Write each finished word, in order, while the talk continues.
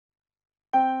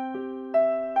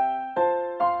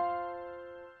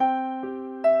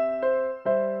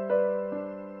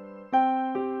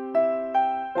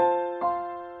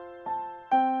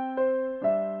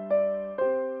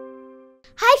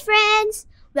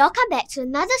Welcome back to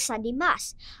another Sunday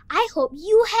Mass. I hope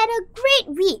you had a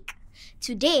great week.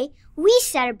 Today, we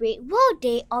celebrate World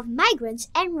Day of Migrants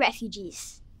and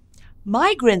Refugees.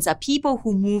 Migrants are people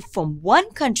who move from one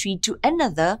country to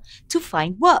another to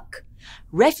find work.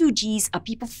 Refugees are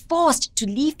people forced to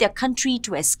leave their country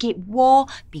to escape war,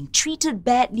 being treated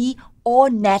badly,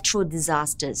 or natural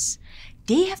disasters.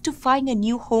 They have to find a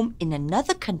new home in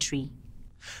another country.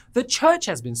 The Church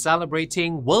has been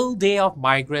celebrating World Day of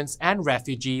Migrants and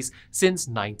Refugees since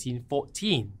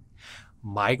 1914.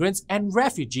 Migrants and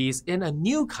refugees in a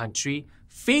new country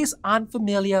face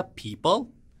unfamiliar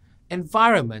people,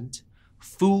 environment,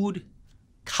 food,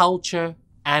 culture,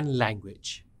 and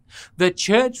language. The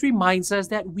Church reminds us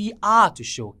that we are to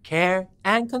show care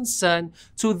and concern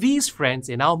to these friends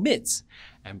in our midst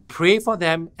and pray for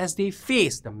them as they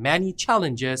face the many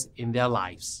challenges in their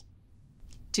lives.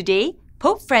 Today,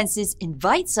 Pope Francis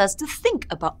invites us to think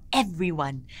about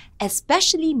everyone,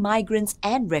 especially migrants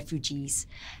and refugees.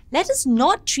 Let us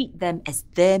not treat them as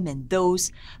them and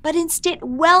those, but instead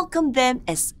welcome them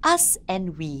as us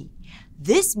and we.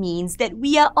 This means that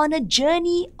we are on a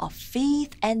journey of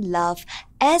faith and love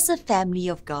as a family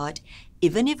of God,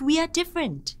 even if we are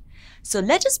different. So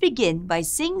let us begin by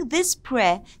saying this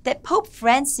prayer that Pope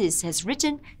Francis has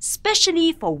written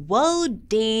specially for World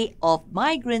Day of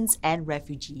Migrants and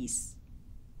Refugees.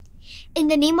 In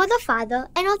the name of the Father,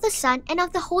 and of the Son, and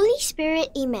of the Holy Spirit,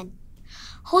 Amen.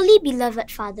 Holy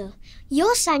beloved Father,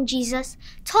 your Son Jesus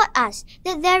taught us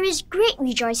that there is great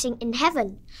rejoicing in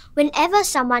heaven whenever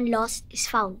someone lost is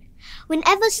found,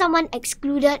 whenever someone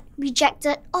excluded,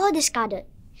 rejected, or discarded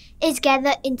is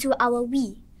gathered into our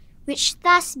we, which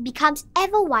thus becomes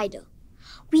ever wider.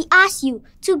 We ask you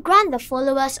to grant the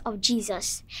followers of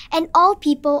Jesus and all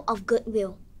people of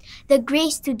goodwill the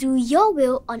grace to do your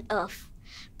will on earth.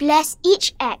 Bless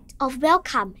each act of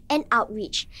welcome and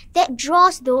outreach that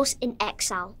draws those in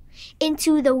exile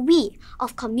into the we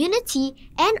of community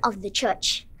and of the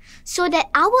Church, so that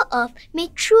our earth may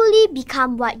truly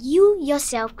become what you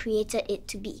yourself created it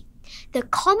to be, the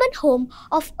common home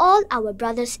of all our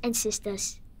brothers and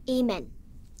sisters. Amen.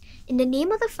 In the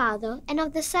name of the Father, and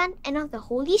of the Son, and of the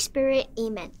Holy Spirit.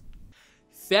 Amen.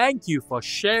 Thank you for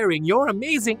sharing your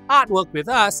amazing artwork with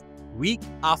us week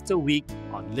after week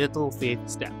on Little Faith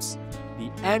Steps. The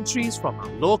entries from our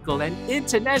local and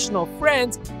international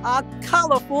friends are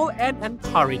colorful and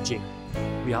encouraging.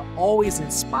 We are always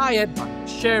inspired by your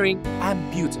sharing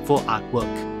and beautiful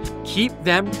artwork. Keep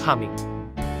them coming.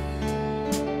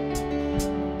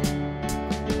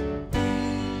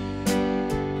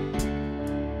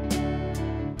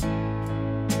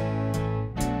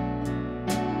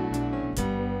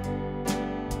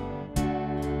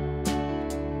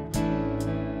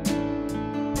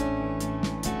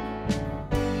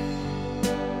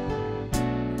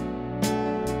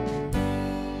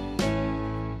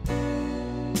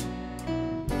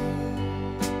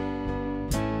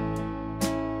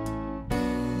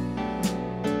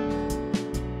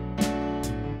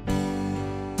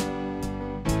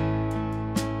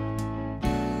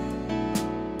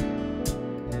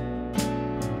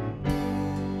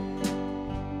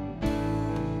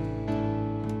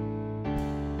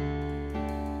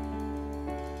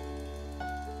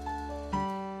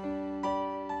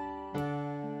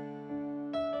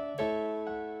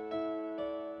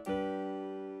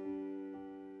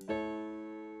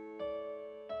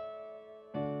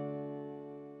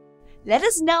 Let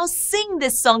us now sing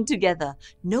this song together,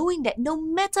 knowing that no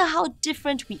matter how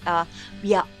different we are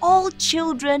all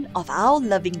children of our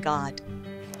loving God.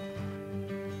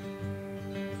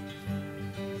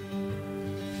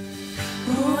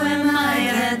 Who am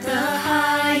I that the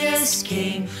highest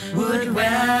King would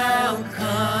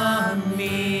welcome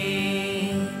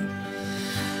me?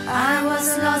 I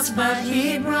was lost, but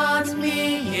He brought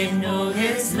me in. Oh,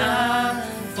 His love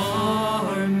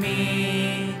for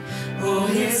me. Oh,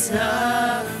 His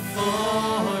love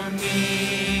for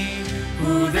me.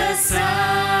 Who the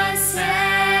Son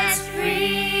sets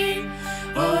free,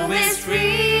 oh, is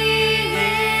free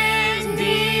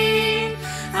indeed.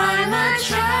 I'm a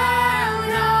child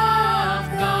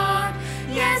of God,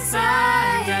 yes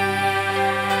I am.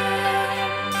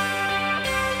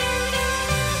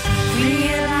 Free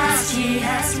at last He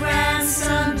has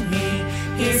ransomed me,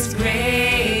 His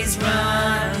grace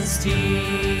runs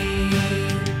deep.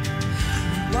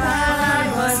 While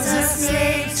I was a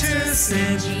slave to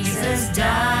sin, Jesus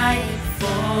died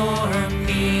for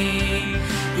me.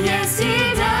 Yes,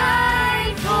 He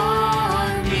died for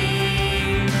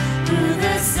me. Who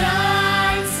the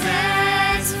Son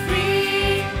sets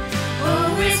free,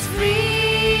 oh, is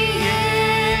free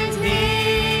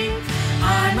indeed.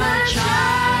 I'm a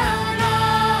child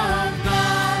of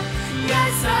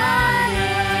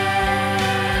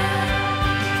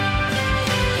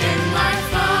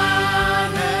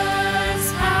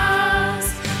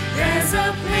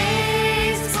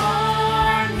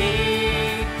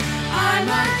I'm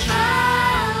a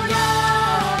child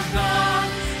of God.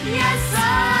 Yes,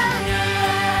 I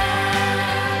am.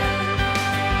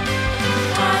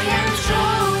 I am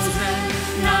chosen,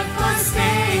 not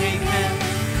forsaken.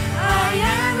 I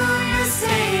am who you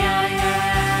say I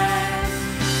am.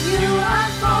 You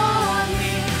are for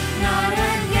me, not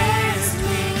against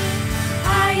me.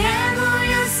 I am who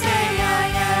you say I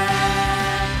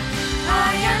am.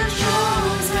 I am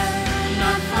chosen,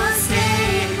 not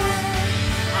forsaken.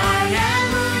 I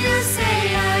am who you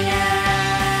say I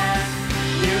am.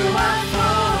 You are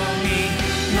for me,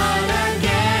 not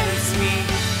against me.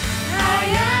 I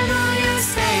am who you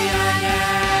say I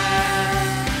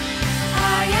am. I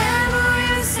am who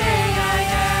you say I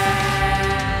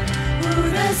am. Who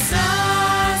the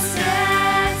Son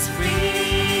sets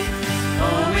free,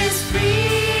 oh, is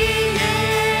free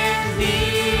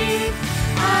indeed.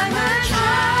 I'm a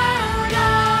child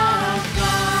of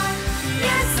God.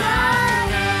 Yes, I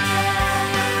am.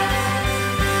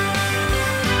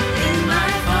 In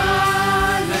my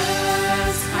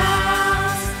Father's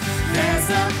house, there's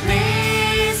a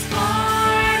place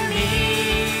for me.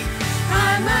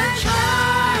 I'm a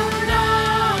child of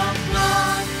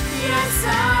God. Yes, I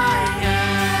am.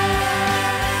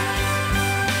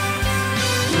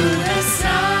 Who the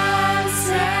Son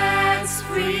sets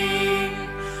free,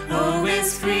 oh,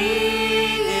 is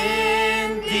free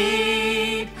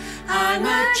indeed. I'm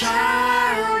a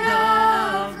child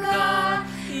of God.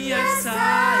 Yes, I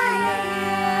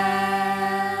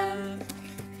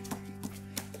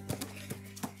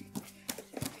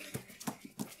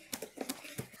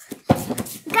am.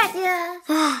 Gotcha!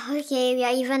 Okay, we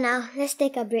are even now. Let's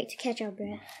take a break to catch our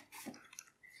breath.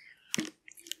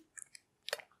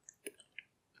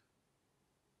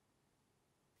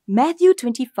 Matthew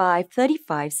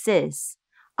 25:35 says,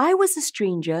 I was a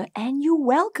stranger and you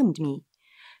welcomed me.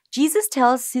 Jesus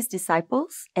tells his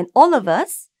disciples and all of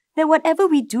us that whatever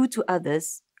we do to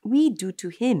others, we do to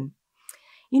him.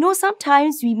 You know,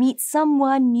 sometimes we meet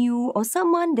someone new or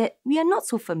someone that we are not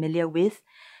so familiar with.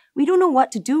 We don't know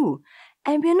what to do,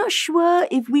 and we're not sure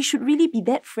if we should really be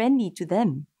that friendly to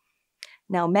them.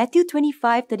 Now, Matthew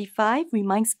 25:35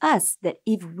 reminds us that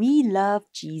if we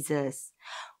love Jesus,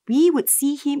 we would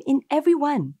see him in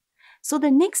everyone. So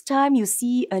the next time you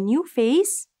see a new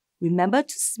face, remember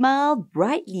to smile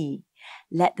brightly.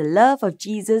 Let the love of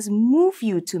Jesus move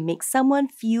you to make someone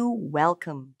feel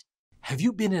welcomed. Have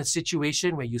you been in a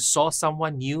situation where you saw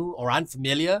someone new or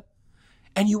unfamiliar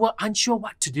and you were unsure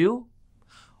what to do?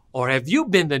 Or have you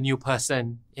been the new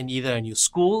person in either a new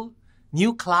school,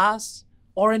 new class,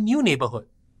 or a new neighborhood?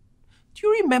 Do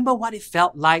you remember what it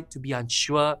felt like to be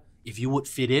unsure if you would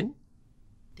fit in?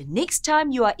 The next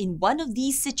time you are in one of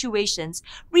these situations,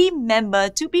 remember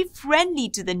to be friendly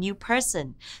to the new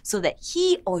person so that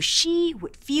he or she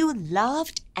would feel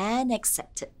loved and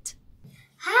accepted.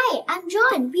 Hi, I'm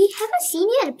John. We haven't seen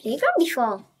you at the playground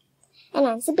before. And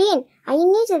I'm Sabine. Are you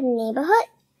new to the neighborhood?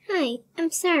 Hi, I'm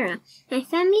Sarah. My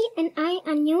family and I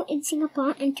are new in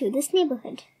Singapore and to this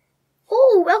neighborhood.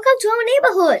 Oh, welcome to our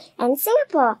neighborhood. And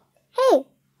Singapore. Hey,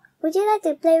 would you like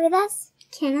to play with us?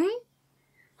 Can I?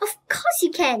 Of course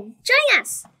you can. Join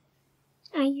us.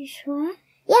 Are you sure?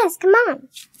 Yes, come on.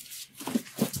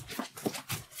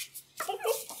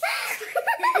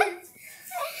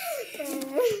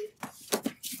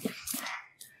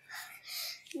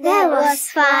 That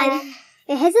was fun.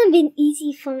 It hasn't been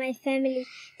easy for my family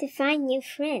to find new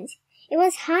friends. It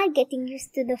was hard getting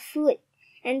used to the food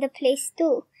and the place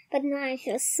too, but now I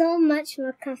feel so much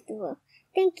more comfortable.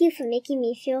 Thank you for making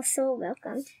me feel so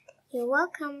welcomed. You're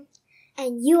welcome.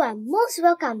 And you are most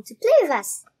welcome to play with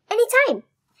us anytime.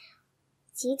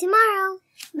 See you tomorrow.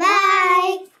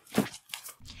 Bye!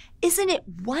 Isn't it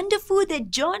wonderful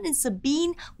that John and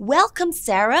Sabine welcomed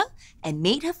Sarah and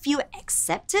made her feel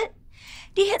accepted?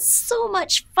 They had so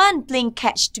much fun playing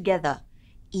catch together.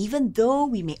 Even though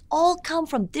we may all come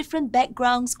from different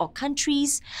backgrounds or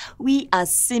countries, we are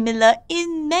similar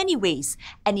in many ways,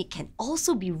 and it can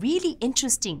also be really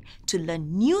interesting to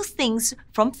learn new things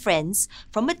from friends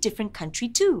from a different country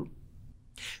too.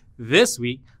 This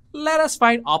week, let us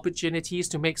find opportunities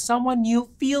to make someone new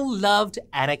feel loved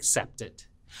and accepted.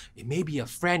 It may be a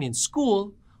friend in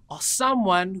school or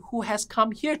someone who has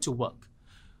come here to work,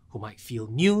 who might feel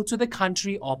new to the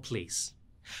country or place.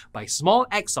 By small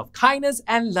acts of kindness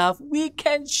and love, we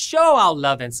can show our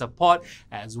love and support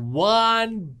as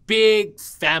one big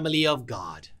family of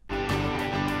God.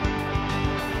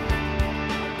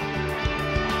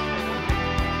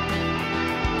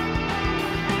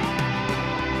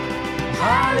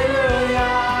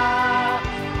 Hallelujah,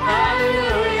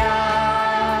 hallelujah,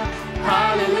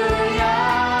 hallelujah.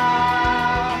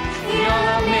 Your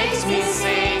love makes me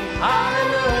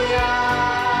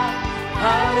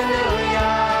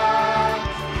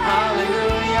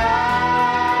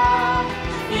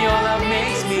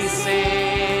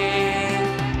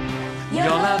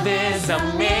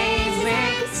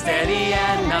amazing, steady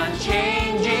and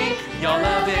unchanging. Your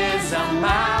love is a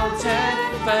mountain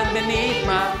firm beneath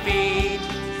my feet.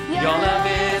 Your love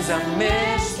is a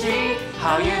mystery,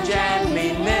 how you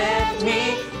gently lift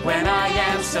me. When I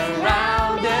am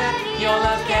surrounded, your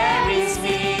love carries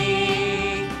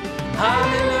me.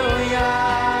 Hallelujah,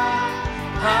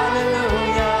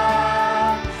 hallelujah,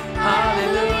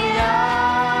 hallelujah.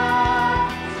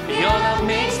 Your love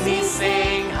makes me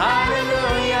sing.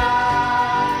 Hallelujah,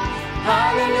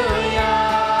 hallelujah,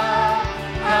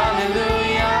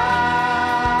 hallelujah.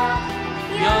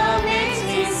 Your love makes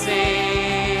me sing.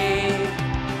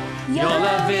 Your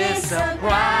love is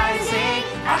surprising,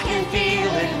 I can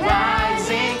feel it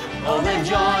rising. Oh, the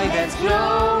joy that's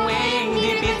glowing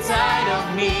deep inside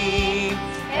of me.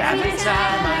 Every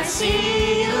time I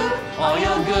see you, all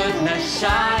your goodness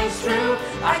shines through.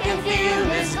 I can feel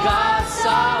this God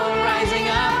song rising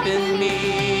up in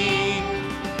me.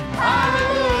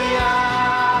 Hallelujah,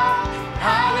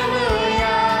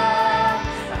 hallelujah,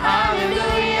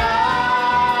 hallelujah.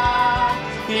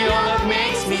 Your love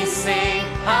makes me sing.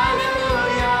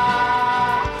 Hallelujah,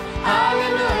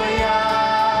 hallelujah,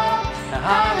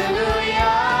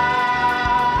 hallelujah.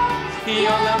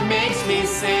 Your love makes me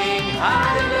sing.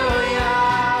 Hallelujah,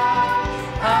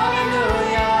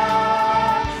 hallelujah,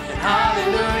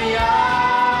 hallelujah.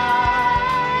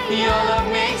 Your love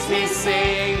makes me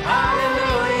sing.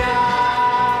 Hallelujah,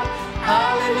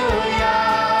 hallelujah,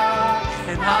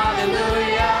 and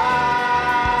hallelujah.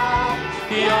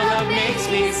 Your love makes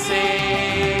me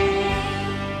sing.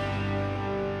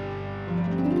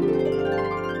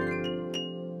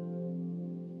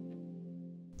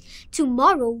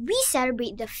 Tomorrow we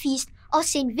celebrate the feast of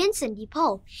Saint Vincent de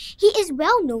Paul. He is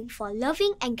well known for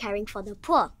loving and caring for the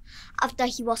poor. After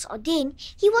he was ordained,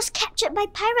 he was captured by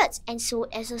pirates and sold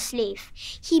as a slave.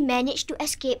 He managed to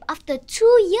escape after 2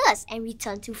 years and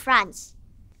returned to France.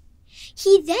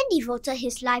 He then devoted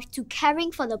his life to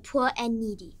caring for the poor and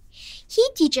needy. He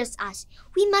teaches us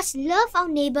we must love our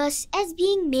neighbors as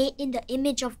being made in the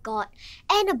image of God,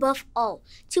 and above all,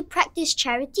 to practice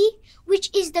charity, which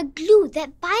is the glue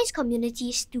that binds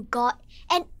communities to God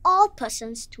and all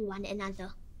persons to one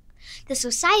another. The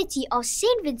Society of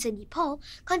Saint Vincent de Paul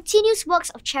continues works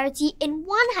of charity in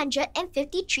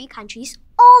 153 countries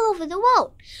all over the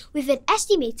world, with an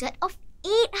estimated of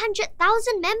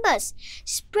 800,000 members,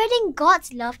 spreading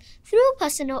God's love through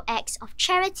personal acts of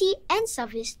charity and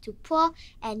service to poor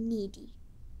and needy.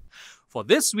 For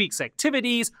this week's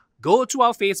activities, go to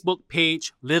our Facebook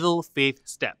page, Little Faith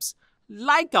Steps.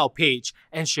 Like our page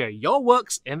and share your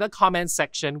works in the comments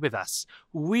section with us.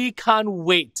 We can't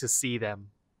wait to see them.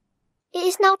 It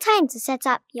is now time to set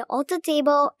up your altar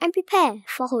table and prepare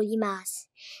for Holy Mass.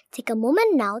 Take a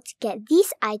moment now to get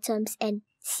these items and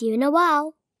see you in a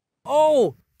while.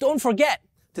 Oh, don't forget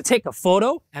to take a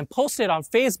photo and post it on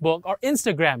Facebook or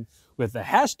Instagram with the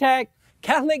hashtag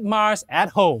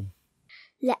 #CatholicMarsAtHome.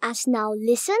 Let us now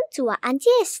listen to what Auntie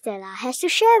Estella has to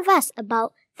share with us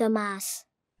about the Mass.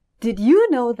 Did you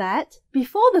know that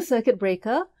before the circuit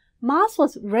breaker, Mass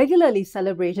was regularly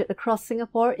celebrated across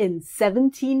Singapore in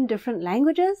 17 different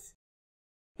languages?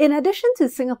 In addition to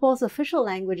Singapore's official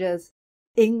languages,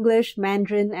 English,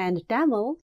 Mandarin, and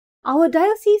Tamil, our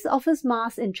diocese offers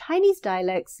Mass in Chinese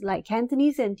dialects like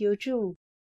Cantonese and Teochew,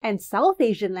 and South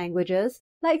Asian languages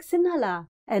like Sinhala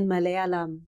and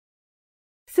Malayalam.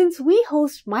 Since we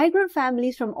host migrant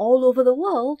families from all over the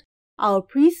world, our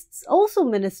priests also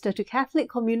minister to Catholic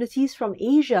communities from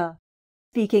Asia,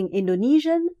 speaking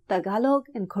Indonesian, Tagalog,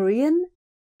 and Korean,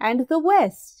 and the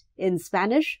West in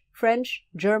Spanish, French,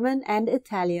 German, and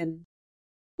Italian.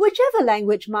 Whichever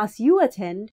language Mass you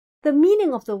attend, the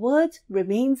meaning of the words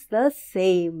remains the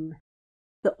same.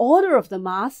 The order of the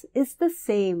Mass is the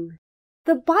same.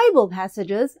 The Bible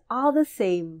passages are the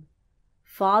same.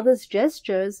 Father's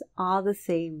gestures are the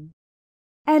same.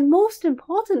 And most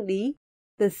importantly,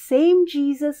 the same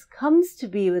Jesus comes to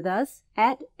be with us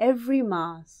at every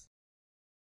Mass.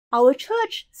 Our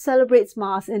church celebrates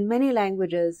Mass in many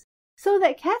languages so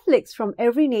that Catholics from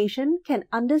every nation can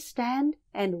understand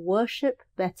and worship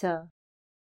better.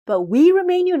 But we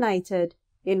remain united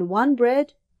in one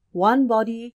bread, one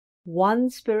body, one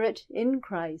spirit in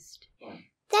Christ.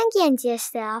 Thank you, Auntie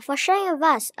Estella, for sharing with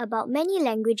us about many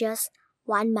languages,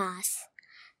 one Mass.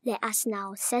 Let us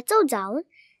now settle down,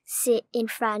 sit in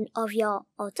front of your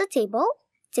altar table,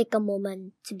 take a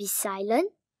moment to be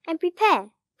silent, and prepare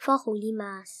for Holy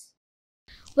Mass.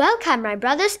 Welcome, my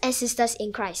brothers and sisters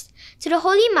in Christ, to the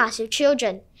Holy Mass with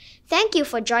children. Thank you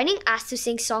for joining us to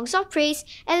sing songs of praise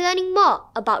and learning more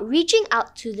about reaching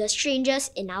out to the strangers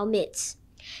in our midst.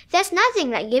 There's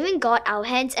nothing like giving God our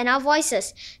hands and our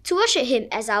voices to worship Him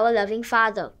as our loving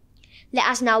Father. Let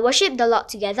us now worship the Lord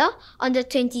together on the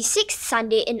 26th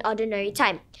Sunday in Ordinary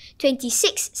Time,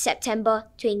 26 September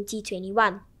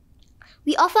 2021.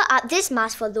 We offer up this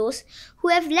Mass for those who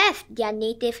have left their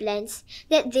native lands,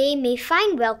 that they may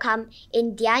find welcome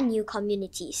in their new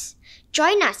communities.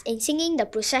 Join us in singing the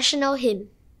processional hymn.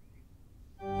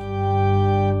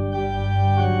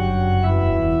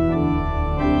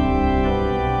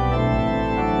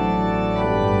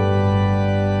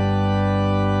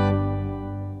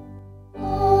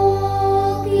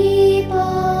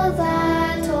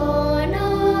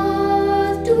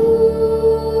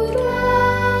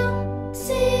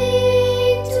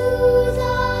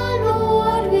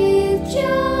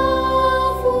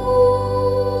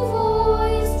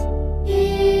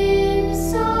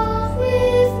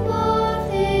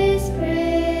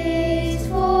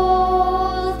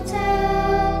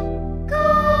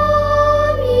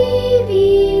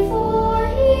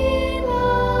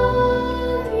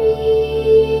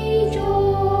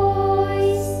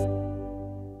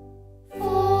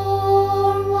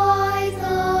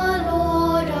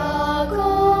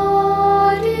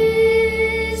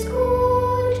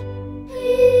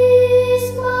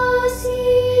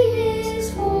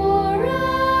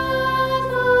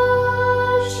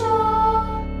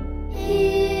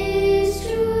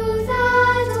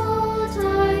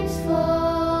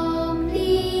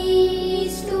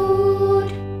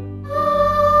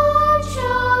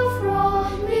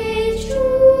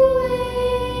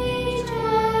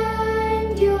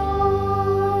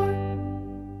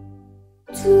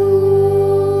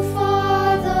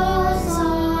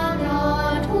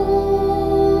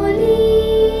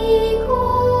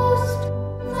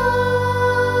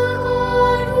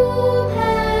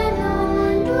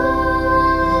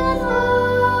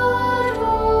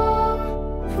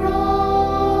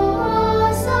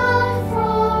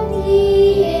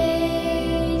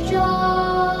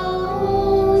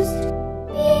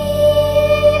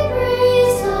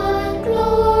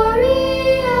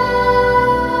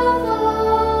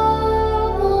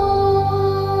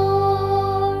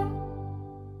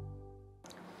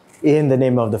 In the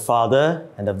name of the Father,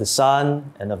 and of the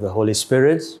Son, and of the Holy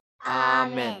Spirit.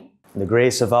 Amen. The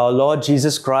grace of our Lord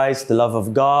Jesus Christ, the love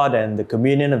of God, and the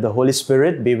communion of the Holy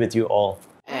Spirit be with you all.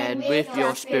 And with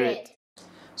your spirit.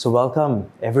 So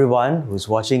welcome everyone who's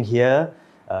watching here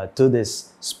to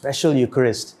this special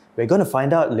Eucharist. We're going to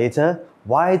find out later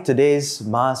why today's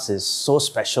Mass is so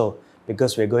special,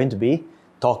 because we're going to be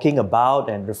talking about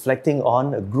and reflecting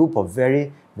on a group of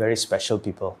very, very special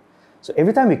people. So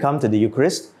every time we come to the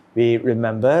Eucharist, we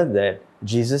remember that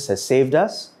Jesus has saved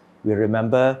us. We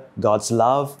remember God's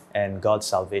love and God's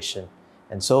salvation.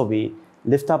 And so we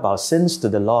lift up our sins to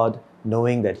the Lord,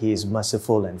 knowing that He is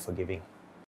merciful and forgiving.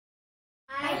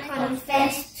 I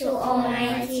confess to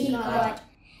Almighty God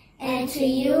and to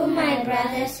you, my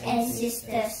brothers and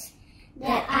sisters,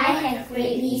 that I have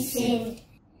greatly sinned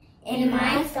in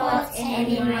my thoughts and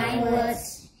in my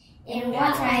words, in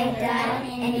what I have done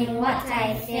and in what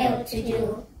I have failed to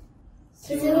do.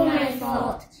 Through my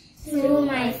fault, through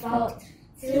my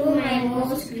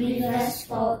most grievous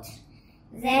fault.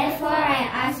 Therefore I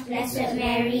ask Blessed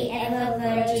Mary, ever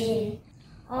Virgin,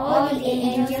 all the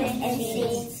angels and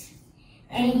saints,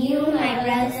 and you, my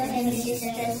brothers and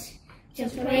sisters, to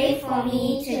pray for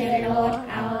me to the Lord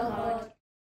our God.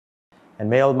 And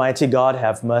may Almighty God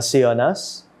have mercy on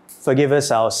us, forgive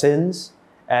us our sins,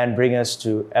 and bring us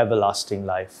to everlasting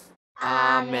life.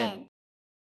 Amen.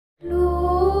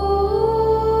 Lord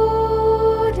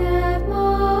have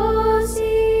mercy.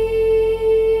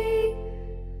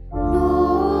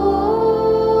 Lord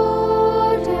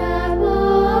have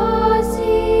mercy.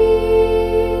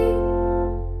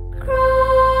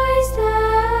 Christ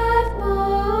have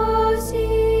mercy.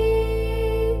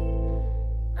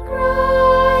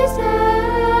 Christ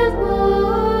have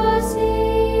mercy.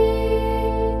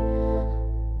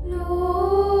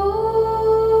 Lord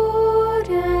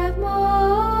have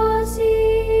mercy.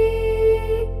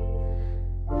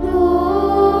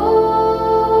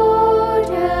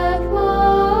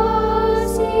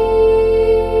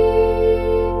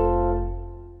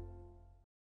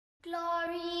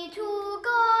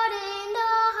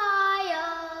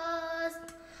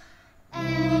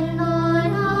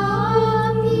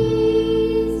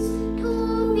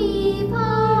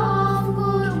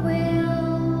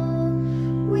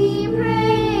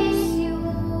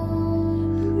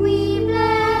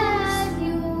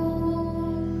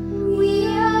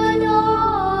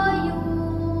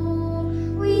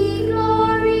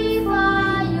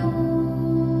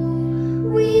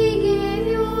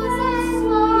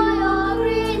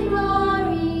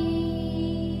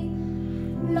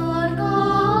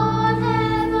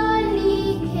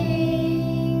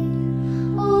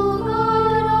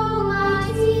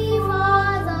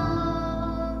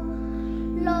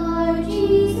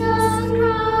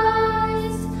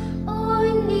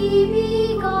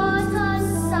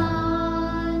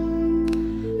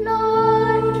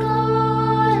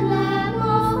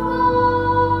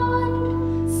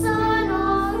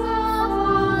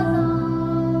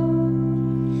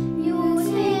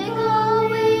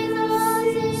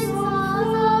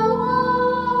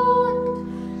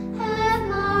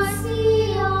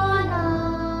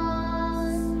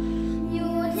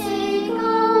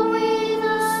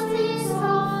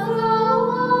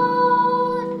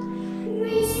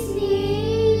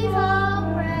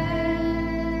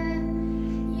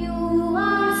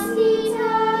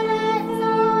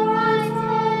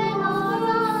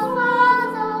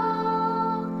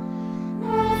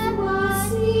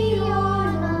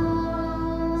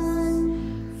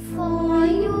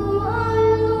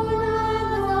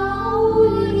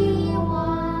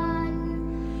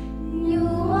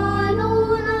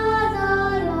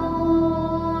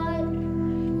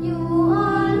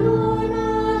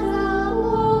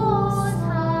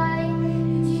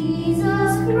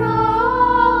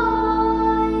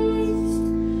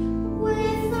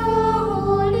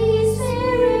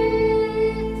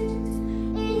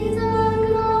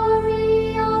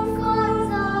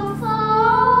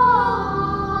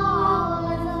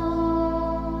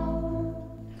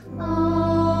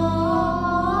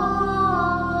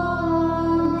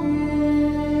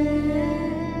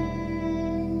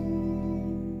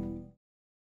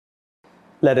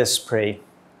 Let us pray.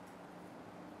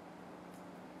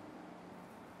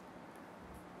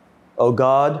 O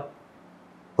God,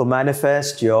 who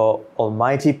manifest your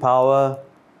almighty power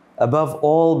above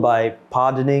all by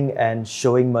pardoning and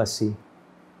showing mercy,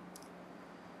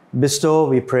 bestow,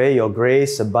 we pray, your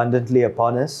grace abundantly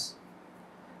upon us,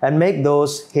 and make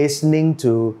those hastening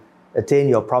to attain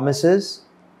your promises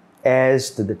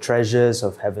heirs to the treasures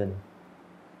of heaven.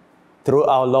 Through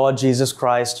our Lord Jesus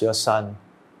Christ, your Son,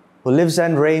 who lives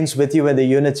and reigns with you in the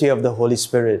unity of the Holy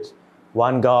Spirit,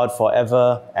 one God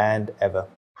forever and ever.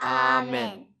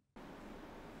 Amen.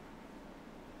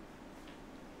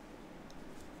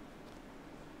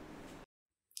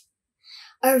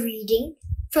 A reading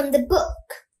from the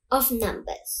book of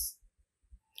Numbers.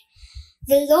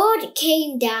 The Lord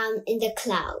came down in the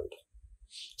cloud.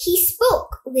 He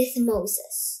spoke with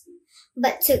Moses,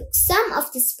 but took some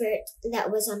of the Spirit that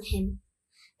was on him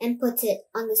and put it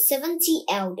on the 70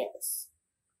 elders.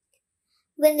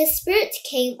 When the Spirit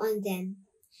came on them,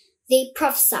 they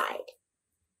prophesied,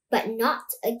 but not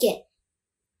again.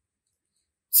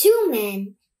 2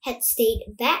 men had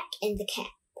stayed back in the camp.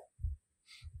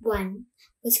 One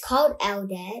was called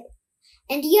Eldad,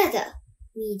 and the other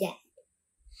Medad.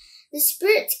 The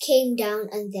Spirit came down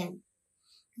on them.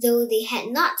 Though they had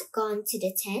not gone to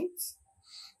the tent,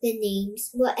 the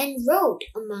names were enrolled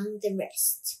among the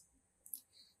rest.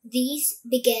 These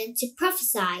began to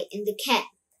prophesy in the camp.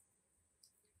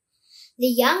 The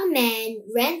young man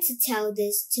ran to tell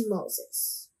this to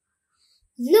Moses.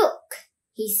 "Look,"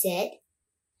 he said,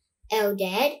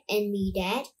 "Eldad and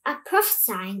Medad are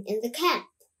prophesying in the camp."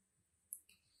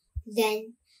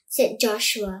 Then said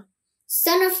Joshua,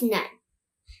 son of Nun,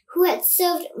 who had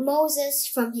served Moses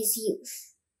from his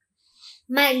youth,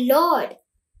 "My Lord,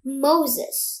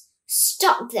 Moses,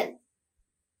 stop them."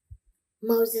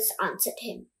 Moses answered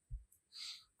him,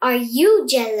 "Are you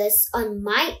jealous on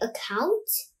my account?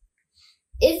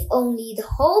 If only the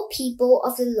whole people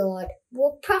of the Lord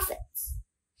were prophets,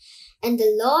 and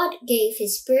the Lord gave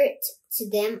his Spirit to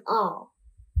them all."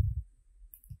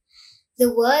 The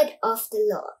word of the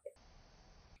Lord.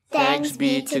 Thanks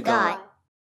be to God.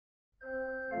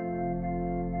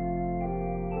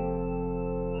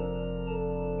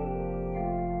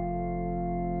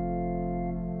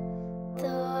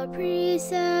 The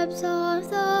precepts of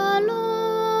the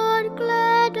Lord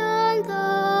gladden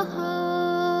the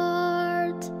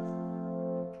heart.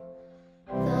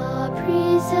 The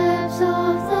precepts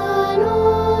of the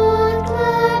Lord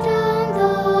gladden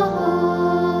the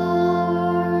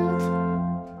heart.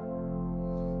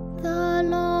 The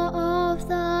law of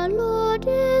the Lord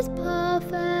is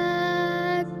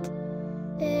perfect.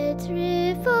 It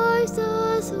revives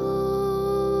the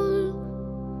soul.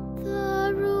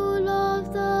 The rule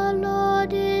of the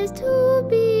Lord is to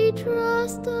be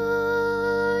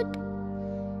trusted.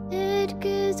 It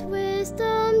gives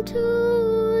wisdom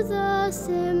to the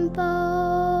simple.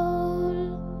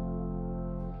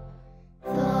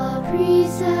 The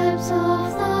precepts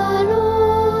of the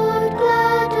Lord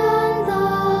gladden the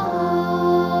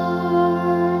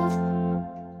heart.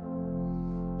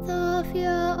 The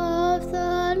fear of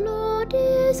the Lord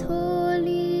is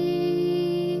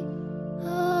holy,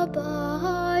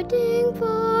 abiding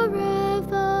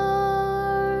forever.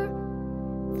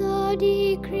 The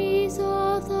decrees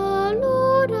of the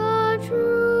Lord are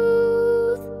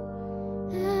truth,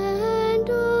 and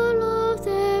all of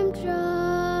them just.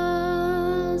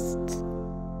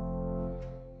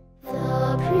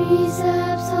 The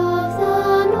precepts of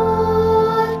the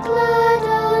Lord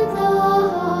gladden the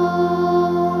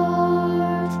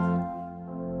heart.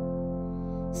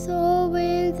 So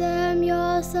in them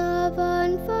your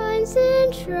servant finds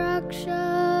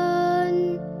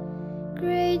instruction.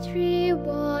 Great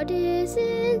reward is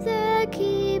in their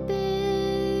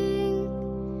keeping.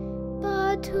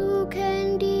 But who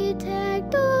can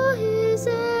detect all his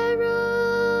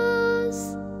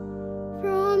errors?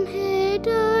 From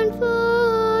hidden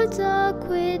faults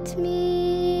acquit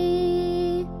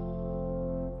me.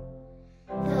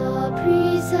 The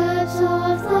precepts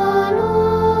of the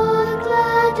Lord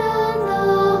gladden the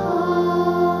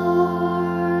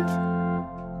heart.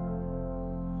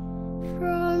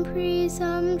 From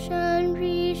presumption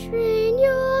restrain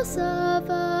your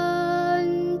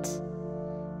servant,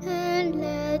 and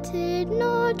let it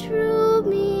not rule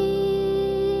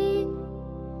me.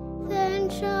 Then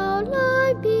shall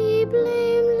I be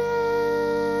blameless,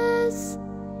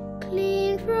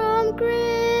 clean from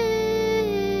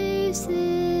grave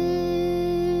sin.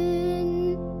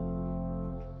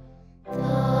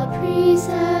 The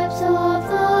precepts of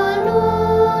the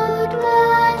Lord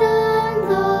gladden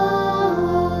the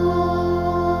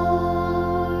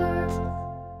heart.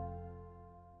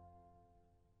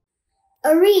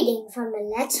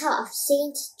 letter of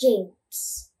Saint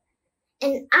James.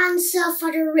 An answer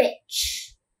for the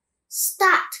rich.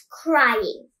 Start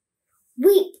crying.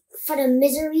 Weep for the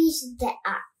miseries that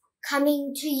are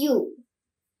coming to you.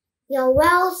 Your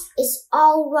wealth is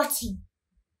all rotting.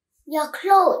 Your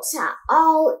clothes are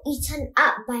all eaten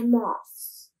up by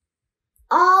moths.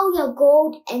 All your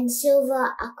gold and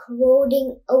silver are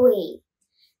corroding away,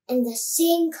 and the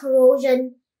same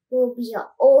corrosion will be your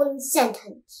own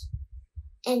sentence,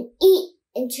 and eat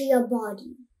into your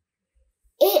body.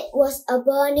 It was a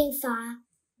burning fire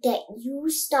that you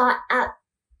stored up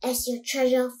as your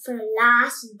treasure for the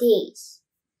last days.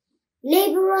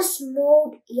 Laborers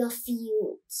mowed your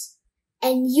fields,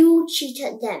 and you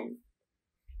cheated them.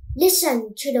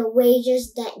 Listen to the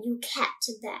wages that you kept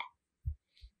back,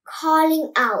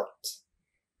 calling out.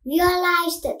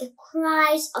 Realize that the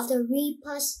cries of the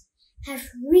reapers have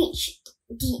reached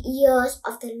the ears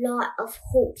of the Lord of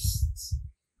hosts.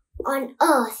 On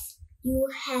earth, you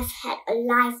have had a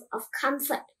life of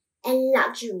comfort and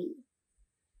luxury.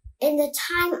 In the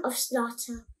time of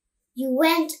slaughter, you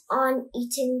went on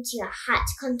eating to your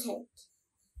heart's content.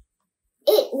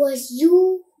 It was you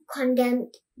who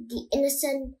condemned the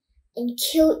innocent and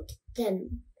killed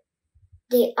them.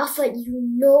 They offered you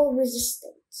no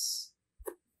resistance.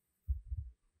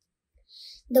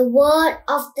 The word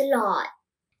of the Lord.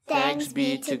 Thanks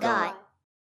be to God.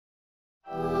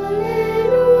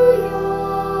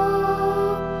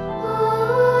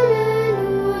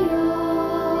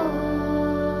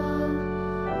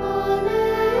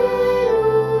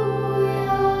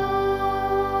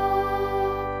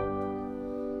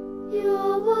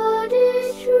 Your word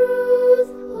is truth,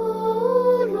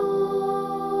 O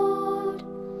Lord.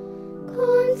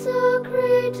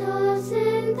 Consecrate us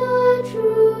in the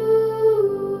truth.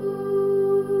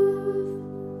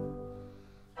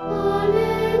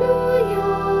 Alleluia.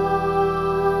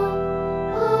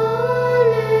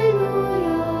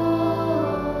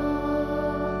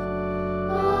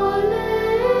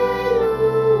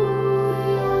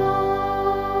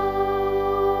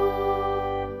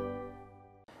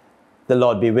 The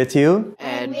Lord be with you.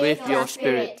 And with your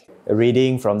spirit. A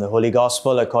reading from the Holy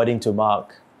Gospel according to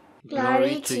Mark.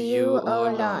 Glory to you,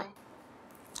 O Lord.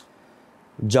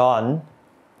 John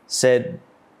said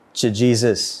to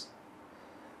Jesus,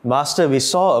 Master, we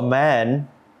saw a man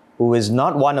who is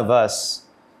not one of us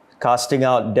casting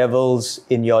out devils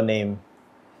in your name.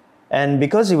 And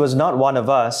because he was not one of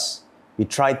us, we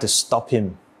tried to stop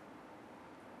him.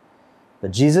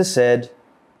 But Jesus said,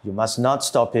 you must not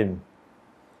stop him.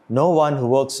 No one who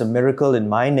works a miracle in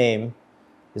my name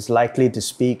is likely to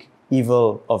speak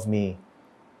evil of me.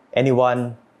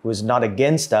 Anyone who is not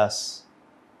against us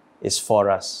is for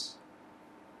us.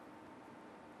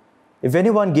 If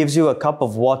anyone gives you a cup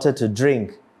of water to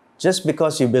drink just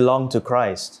because you belong to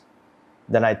Christ,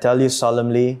 then I tell you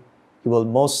solemnly, he will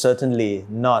most certainly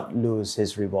not lose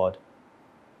his reward.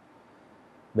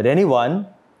 But anyone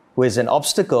who is an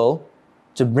obstacle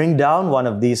to bring down one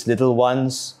of these little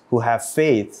ones who have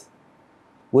faith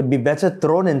would be better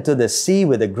thrown into the sea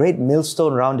with a great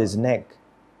millstone round his neck.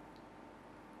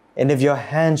 And if your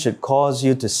hand should cause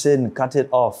you to sin, cut it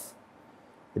off.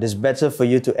 It is better for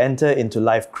you to enter into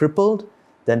life crippled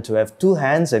than to have two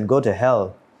hands and go to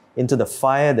hell, into the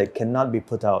fire that cannot be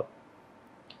put out.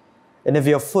 And if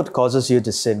your foot causes you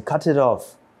to sin, cut it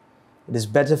off. It is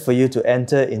better for you to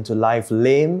enter into life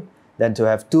lame than to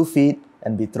have 2 feet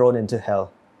and be thrown into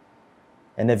hell.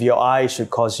 And if your eye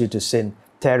should cause you to sin,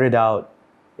 tear it out.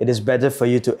 It is better for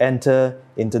you to enter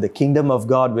into the kingdom of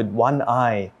God with 1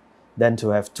 eye than to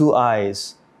have 2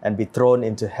 eyes and be thrown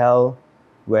into hell,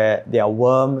 where their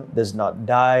worm does not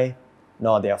die,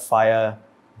 nor their fire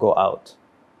go out.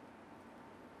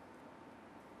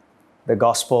 The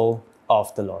Gospel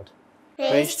of the Lord.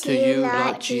 Praise to you,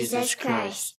 Lord Jesus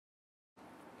Christ.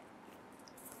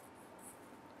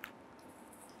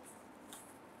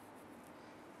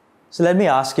 So let me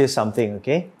ask you something,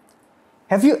 okay?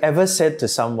 Have you ever said to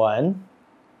someone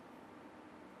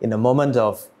in a moment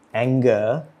of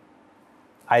anger,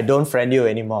 I don't friend you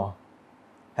anymore?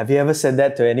 Have you ever said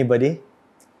that to anybody?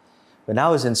 When I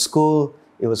was in school,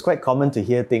 it was quite common to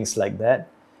hear things like that.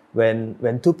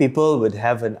 When 2 people would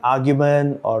have an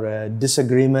argument or a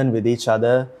disagreement with each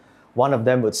other, one of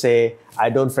them would say, I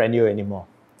don't friend you anymore.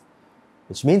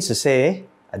 Which means to say,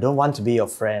 I don't want to be your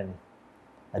friend.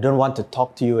 I don't want to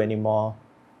talk to you anymore.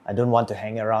 I don't want to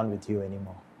hang around with you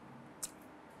anymore.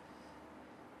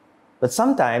 But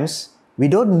sometimes we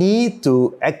don't need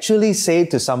to actually say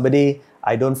to somebody,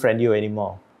 I don't friend you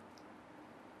anymore.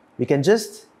 We can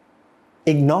just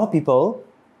ignore people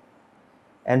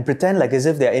and pretend like as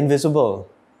if they're invisible.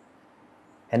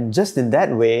 And just in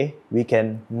that way, we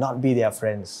can not be their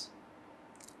friends.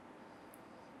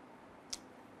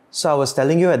 So I was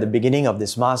telling you at the beginning of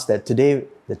this Mass that today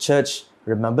the church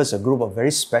remembers a group of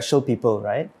very special people,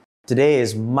 right? Today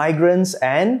is Migrants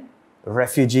and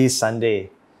Refugees Sunday.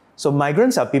 So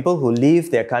migrants are people who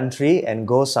leave their country and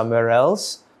go somewhere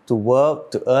else to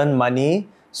work, to earn money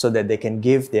so that they can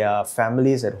give their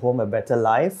families at home a better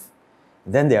life.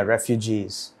 Then there are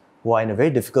refugees who are in a very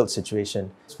difficult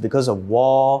situation because of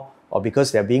war, or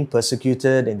because they're being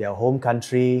persecuted in their home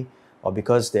country, or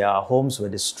because their homes were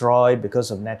destroyed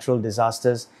because of natural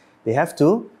disasters. They have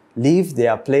to leave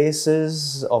their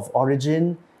places of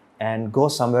origin and go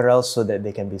somewhere else so that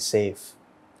they can be safe.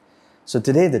 So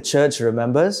today the church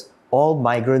remembers all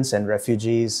migrants and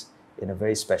refugees in a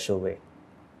very special way.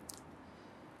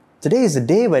 Today is a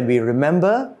day when we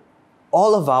remember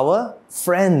all of our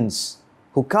friends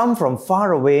who come from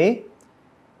far away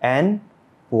and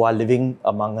who are living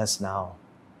among us now.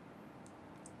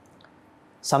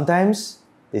 Sometimes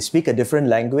they speak a different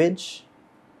language.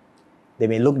 They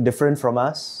may look different from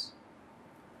us,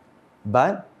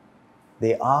 but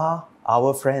they are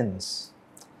our friends.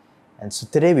 And so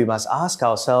today we must ask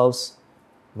ourselves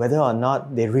whether or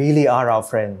not they really are our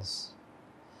friends.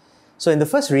 So in the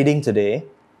first reading today,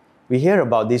 we hear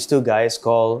about these two guys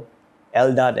called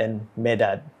Eldad and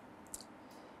Medad.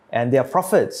 And they are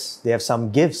prophets. They have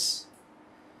some gifts.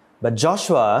 But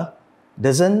Joshua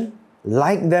doesn't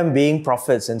like them being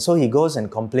prophets, and so he goes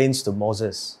and complains to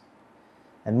Moses.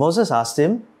 And Moses asked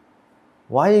him,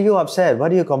 "Why are you upset?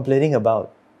 What are you complaining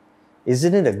about?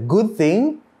 Isn't it a good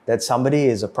thing that somebody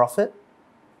is a prophet?"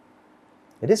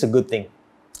 It is a good thing.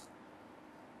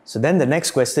 So then the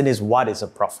next question is, what is a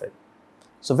prophet?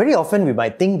 So very often we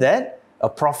might think that a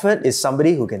prophet is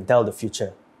somebody who can tell the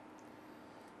future.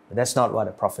 But that's not what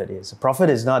a prophet is. A prophet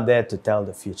is not there to tell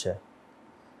the future.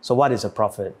 So what is a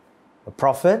prophet? A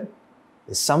prophet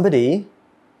is somebody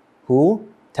who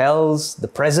tells the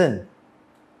present.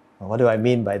 Now, what do I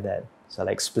mean by that? So I'll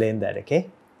explain that, okay?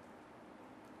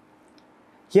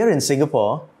 Here in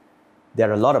Singapore, there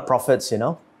are a lot of prophets, you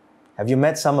know. Have you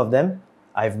met some of them?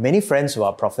 I have many friends who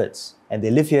are prophets, and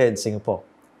they live here in Singapore.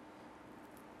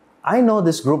 I know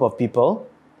this group of people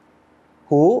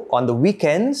who, on the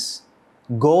weekends,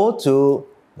 go to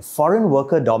the foreign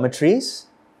worker dormitories,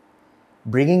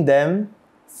 bringing them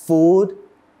food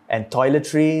and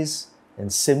toiletries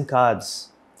and SIM cards.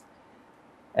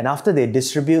 And after they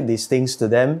distribute these things to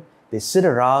them, they sit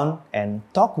around and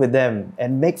talk with them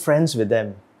and make friends with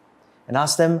them and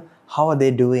ask them, how are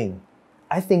they doing?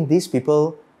 I think these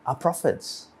people are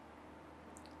prophets.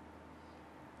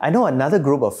 I know another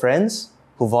group of friends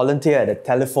who volunteer at a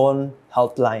telephone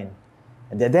helpline,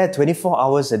 and they're there 24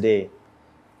 hours a day.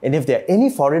 And if there are any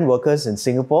foreign workers in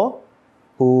Singapore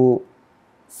who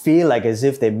feel like as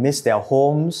if they miss their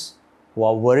homes, who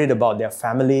are worried about their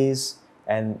families,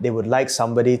 and they would like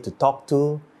somebody to talk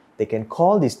to, they can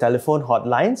call these telephone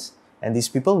hotlines, and these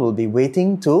people will be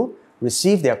waiting to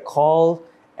receive their call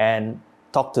and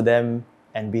talk to them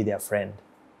and be their friend.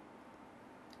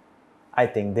 I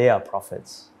think they are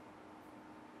prophets.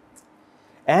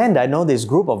 And I know this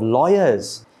group of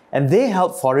lawyers, and they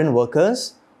help foreign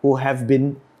workers who have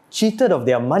been cheated of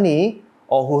their money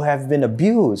or who have been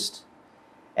abused.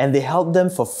 And they help them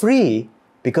for free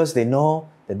because they know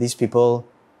that these people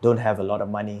don't have a lot of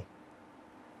money.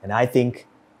 And I think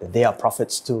that they are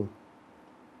prophets too.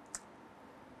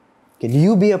 Can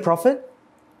you be a prophet?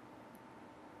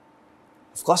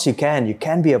 Of course you can. You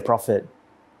can be a prophet.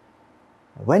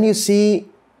 When you see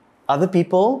other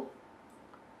people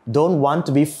don't want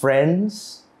to be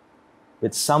friends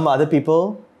with some other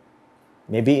people,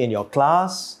 maybe in your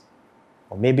class,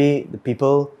 or maybe the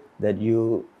people that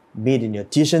you meet in your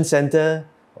tuition center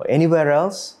or anywhere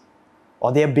else,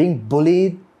 or they're being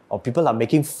bullied, or people are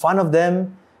making fun of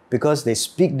them because they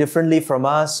speak differently from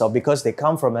us or because they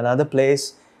come from another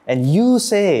place, and you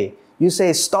say,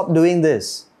 stop doing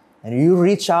this, and you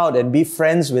reach out and be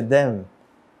friends with them,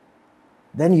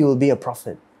 then you will be a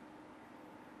prophet.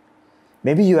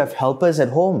 Maybe you have helpers at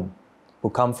home who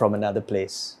come from another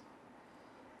place.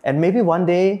 And maybe one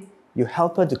day you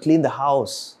help her to clean the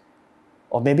house.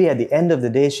 Or maybe at the end of the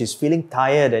day she's feeling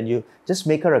tired and you just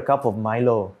make her a cup of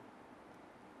Milo.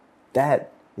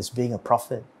 That is being a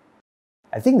prophet.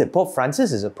 I think that Pope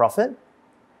Francis is a prophet.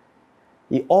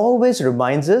 He always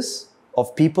reminds us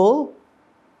of people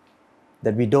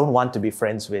that we don't want to be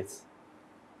friends with.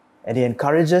 And he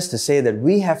encourages us to say that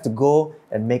we have to go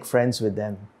and make friends with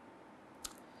them.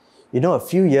 You know, a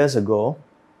few years ago,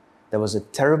 there was a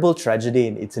terrible tragedy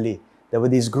in Italy. There were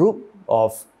this group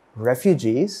of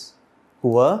refugees who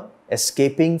were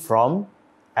escaping from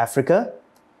Africa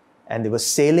and they were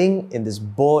sailing in this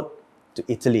boat to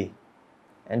Italy.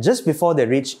 And just before they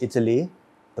reached Italy,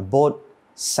 the boat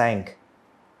sank,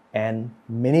 and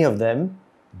many of them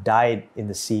died in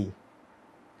the sea.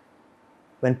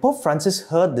 When Pope Francis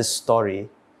heard this story,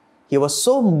 he was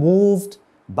so moved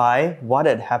by what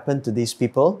had happened to these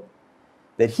people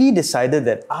that he decided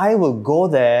that I will go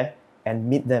there and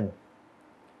meet them.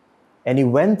 And he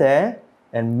went there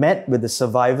and met with the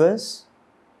survivors,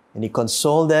 and he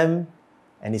consoled them,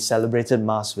 and he celebrated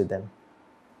Mass with them.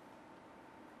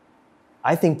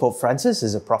 I think Pope Francis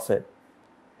is a prophet,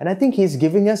 and I think he's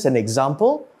giving us an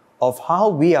example of how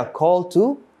we are called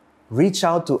to reach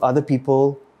out to other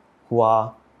people who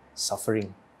are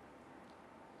suffering.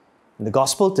 In the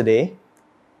Gospel today,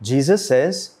 Jesus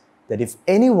says that if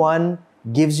anyone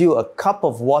gives you a cup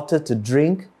of water to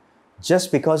drink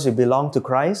just because you belong to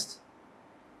Christ,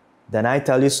 then I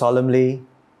tell you solemnly,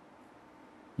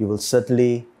 you will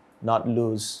certainly not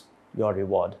lose your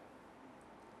reward.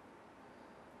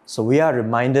 So we are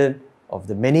reminded of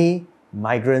the many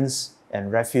migrants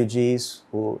and refugees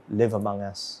who live among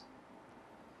us.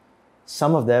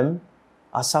 Some of them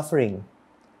are suffering,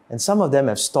 and some of them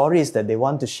have stories that they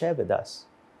want to share with us.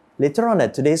 Later on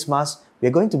at today's Mass, we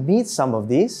are going to meet some of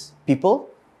these people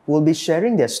who will be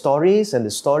sharing their stories and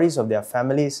the stories of their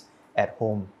families at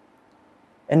home.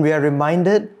 And we are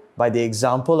reminded by the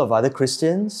example of other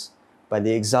Christians, by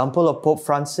the example of Pope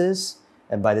Francis,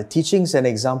 and by the teachings and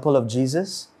example of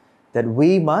Jesus, that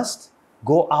we must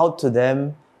go out to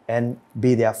them and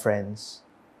be their friends.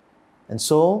 And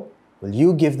so, will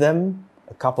you give them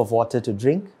a cup of water to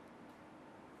drink?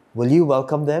 Will you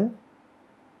welcome them?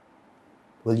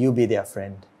 Will you be their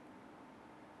friend?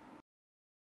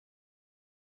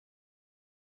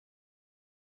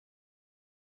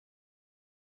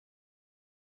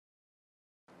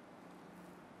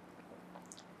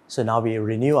 So now we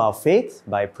renew our faith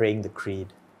by praying the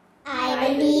Creed. I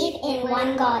believe in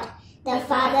one God, the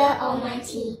Father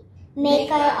Almighty,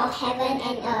 maker of heaven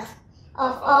and earth,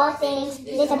 of all things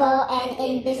visible and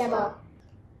invisible.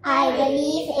 I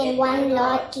believe in one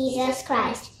Lord Jesus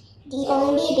Christ, the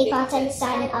only begotten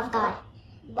Son of God,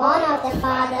 born of the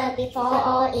Father before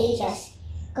all ages,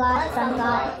 God from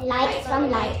God, light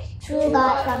from light, true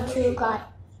God from true God,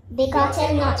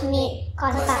 begotten not made,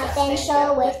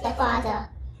 consubstantial with the Father.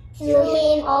 Through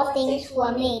him all things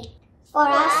were made. For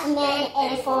us men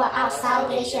and for our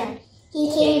salvation,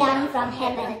 he came down from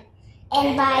heaven,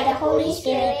 and by the Holy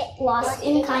Spirit was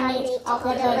incarnate of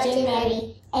the Virgin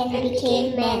Mary, and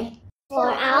became man.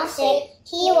 For our sake,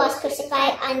 he was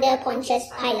crucified under Pontius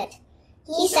Pilate.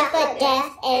 He suffered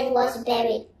death and was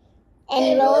buried,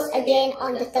 and rose again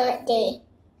on the third day.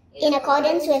 In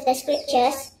accordance with the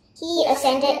Scriptures, he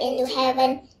ascended into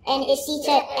heaven and is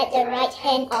seated at the right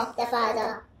hand of the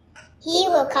Father. He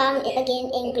will come again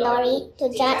in glory to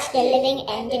judge the living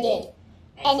and the dead,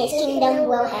 and his kingdom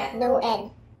will have no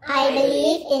end. I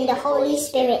believe in the Holy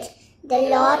Spirit, the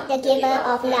Lord, the giver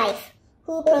of life,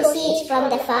 who proceeds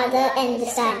from the Father and the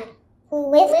Son,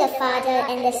 who with the Father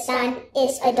and the Son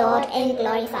is adored and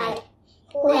glorified,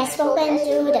 who has spoken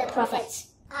through the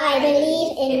prophets. I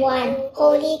believe in one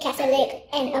holy Catholic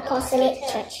and Apostolic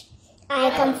Church. I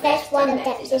confess one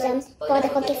baptism for the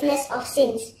forgiveness of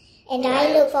sins, and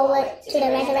I look forward to the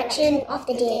resurrection of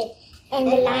the dead and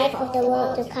the life of the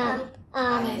world to come.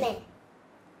 Amen.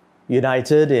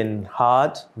 United in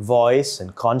heart, voice,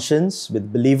 and conscience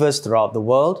with believers throughout the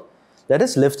world, let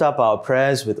us lift up our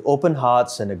prayers with open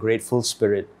hearts and a grateful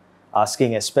spirit,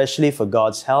 asking especially for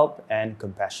God's help and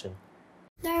compassion.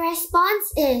 The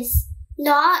response is,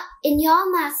 Lord, in your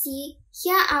mercy,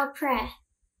 hear our prayer.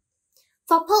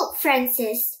 For Pope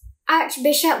Francis,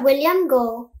 Archbishop William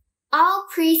Goh, all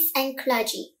priests and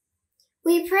clergy,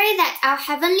 we pray that our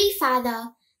Heavenly Father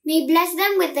may bless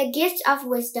them with the gift of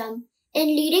wisdom in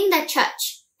leading the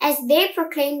Church as they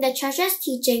proclaim the Church's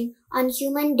teaching on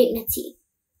human dignity.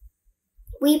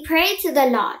 We pray to the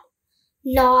Lord,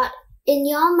 Lord, in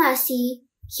your mercy,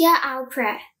 hear our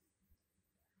prayer.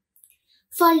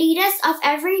 For leaders of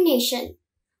every nation,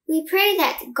 we pray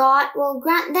that God will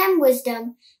grant them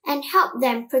wisdom and help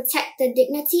them protect the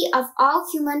dignity of all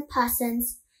human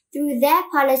persons through their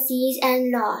policies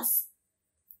and laws.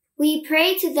 We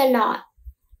pray to the Lord,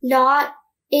 Lord,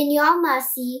 in your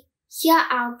mercy, hear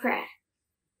our prayer.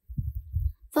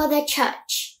 For the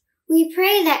Church, we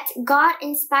pray that God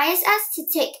inspires us to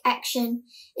take action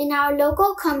in our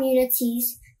local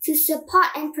communities to support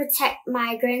and protect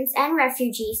migrants and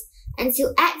refugees and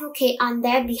to advocate on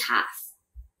their behalf.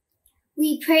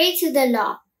 We pray to the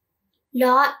Lord,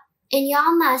 Lord, in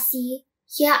your mercy,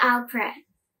 hear our prayer.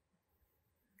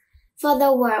 For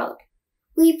the world,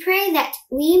 We pray that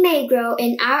we may grow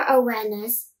in our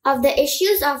awareness of the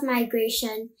issues of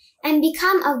migration and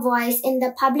become a voice in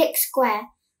the public square,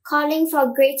 calling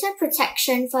for greater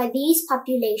protection for these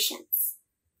populations.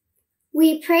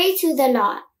 We pray to the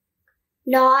Lord.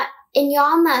 Lord, in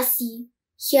your mercy,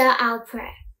 hear our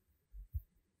prayer.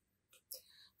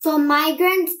 For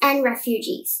migrants and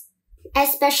refugees,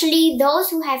 especially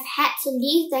those who have had to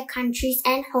leave their countries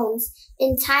and homes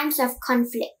in times of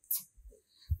conflict,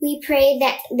 we pray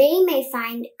that they may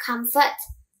find comfort,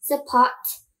 support,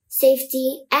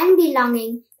 safety, and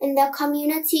belonging in the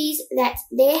communities that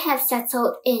they have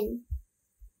settled in.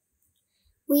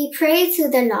 We pray to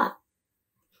the Lord.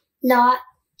 Lord,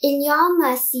 in your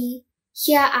mercy,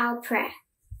 hear our prayer.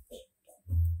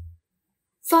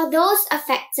 For those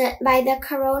affected by the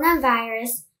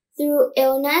coronavirus through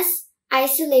illness,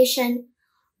 isolation,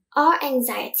 or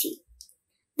anxiety,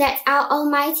 that our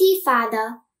Almighty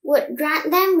Father would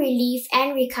grant them relief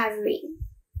and recovery.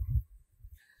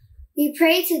 We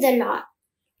pray to the Lord.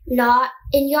 Lord,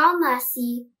 in your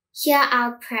mercy, hear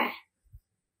our prayer.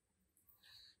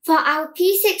 For our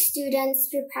P6 students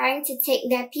preparing to take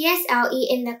their PSLE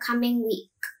in the coming week,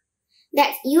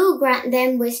 that you grant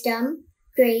them wisdom,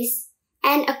 grace,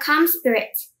 and a calm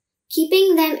spirit,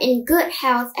 keeping them in good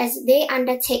health as they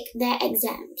undertake their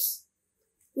exams.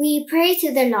 We pray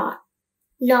to the Lord.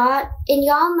 Lord, in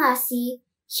your mercy,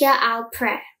 hear our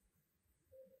prayer.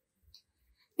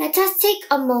 Let us take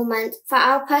a moment for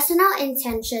our personal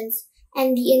intentions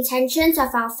and the intentions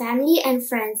of our family and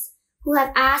friends who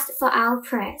have asked for our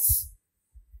prayers.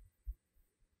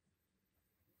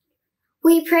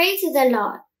 We pray to the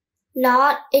Lord.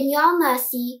 Lord, in your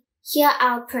mercy, hear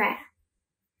our prayer.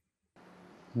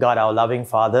 God, our loving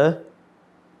Father,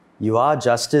 you are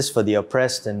justice for the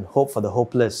oppressed and hope for the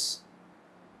hopeless.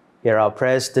 Hear our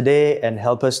prayers today and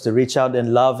help us to reach out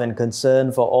in love and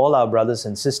concern for all our brothers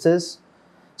and sisters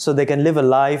so they can live a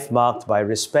life marked by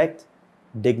respect,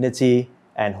 dignity,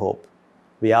 and hope.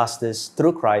 We ask this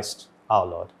through Christ our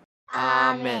Lord.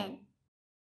 Amen.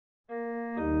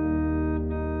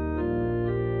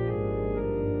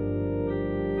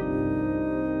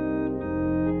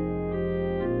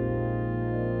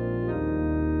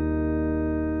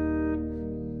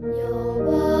 Your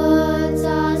words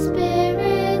are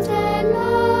spirit and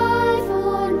life,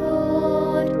 O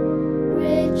Lord,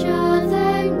 richer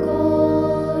than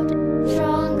gold,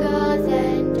 stronger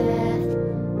than death.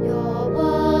 Your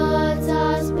words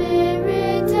are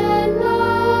spirit and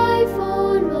life,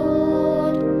 O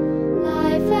Lord,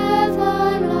 life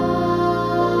everlasting.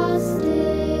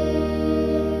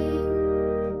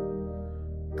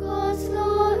 God's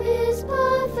law is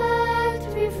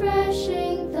perfect,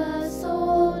 refreshing the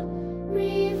soul,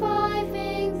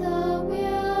 reviving the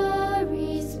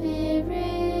weary spirit.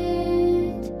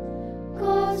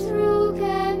 God's rule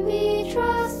can be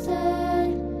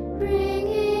trusted,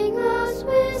 bringing us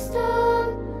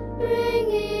wisdom,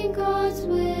 bringing God's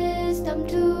wisdom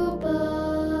to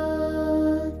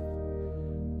birth.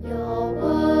 Your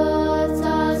words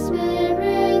are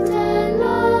spirit and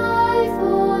life,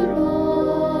 O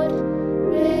Lord,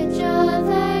 richer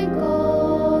than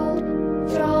gold,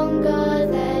 stronger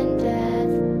than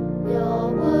death.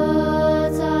 Your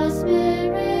words are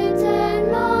spirit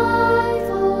and life,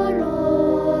 O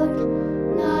Lord,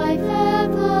 life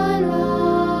everlasting.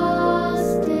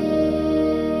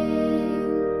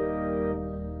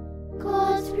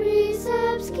 God's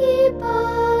precepts keep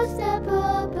us, their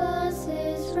purpose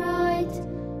is right.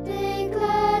 They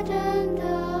gladden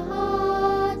the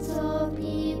hearts of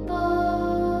people.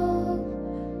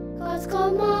 God's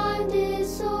command is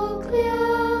so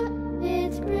clear,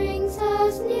 it brings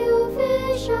us new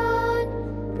vision,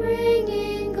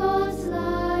 bringing God's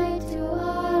light to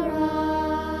our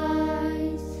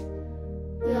eyes.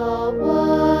 Your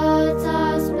words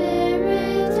are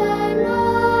spirit and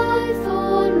life,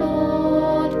 O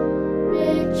Lord,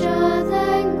 richer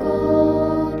than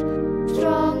gold,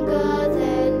 stronger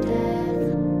than death.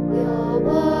 Your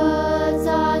words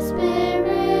are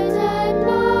spirit and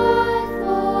life, O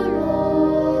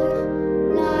Lord,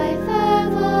 life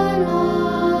everlasting.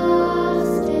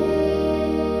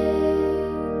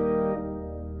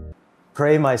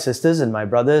 Pray, my sisters and my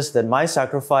brothers, that my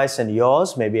sacrifice and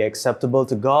yours may be acceptable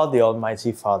to God, the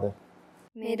Almighty Father.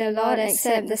 May the Lord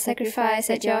accept the sacrifice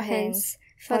at your hands,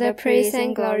 for the praise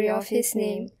and glory of his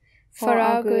name, for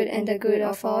our good and the good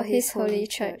of all his holy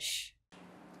church.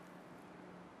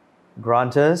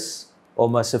 Grant us, O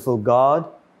merciful God,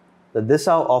 that this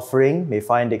our offering may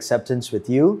find acceptance with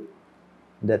you,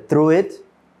 and that through it,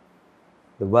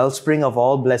 the wellspring of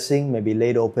all blessing may be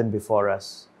laid open before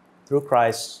us. Through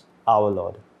Christ our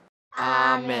Lord.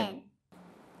 Amen.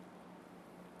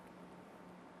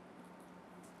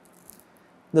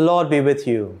 The Lord be with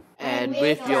you. And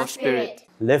with your spirit.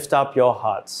 Lift up your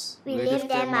hearts. We lift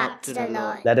them up to the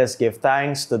Lord. Let us give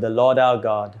thanks to the Lord our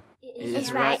God. It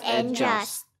is right and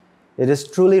just. It is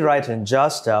truly right and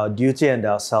just, our duty and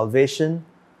our salvation,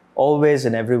 always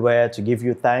and everywhere to give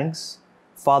you thanks,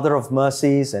 Father of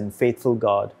mercies and faithful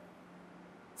God.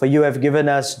 For you have given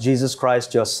us Jesus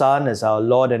Christ, your Son, as our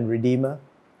Lord and Redeemer.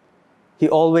 He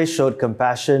always showed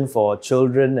compassion for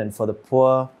children and for the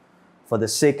poor, for the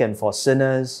sick and for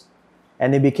sinners,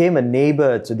 and he became a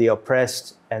neighbor to the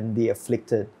oppressed and the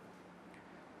afflicted.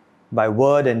 By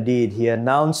word and deed, he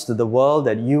announced to the world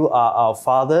that you are our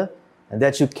Father and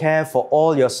that you care for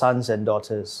all your sons and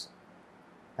daughters.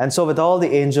 And so with all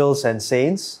the angels and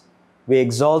saints, we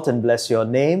exalt and bless your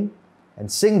name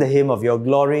and sing the hymn of your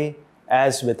glory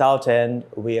as without end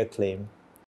we acclaim.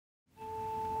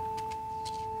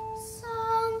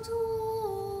 Sanctus,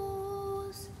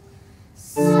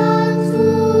 Sanctus,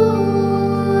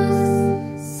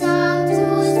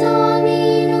 Sanctus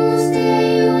Dominus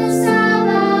Deus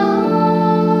Sabaoth,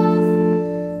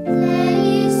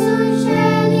 plenius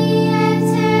celi et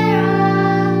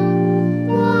terra,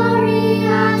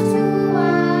 gloria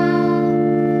tua,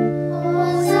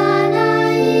 Hosanna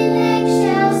in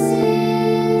excelsis,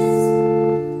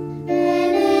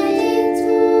 benedictus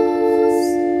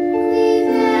qui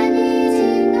venit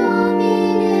in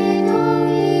nomine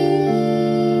Domini,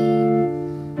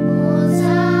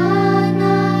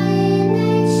 Hosanna in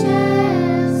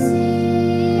excelsis.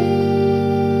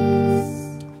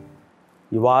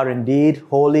 You are indeed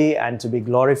holy and to be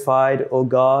glorified, O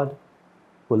God,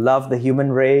 who love the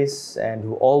human race and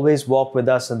who always walk with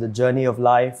us on the journey of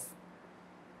life.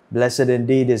 Blessed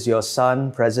indeed is your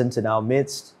Son present in our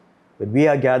midst, when we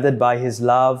are gathered by his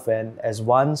love, and as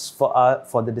once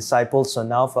for the disciples, so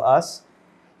now for us,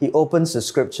 he opens the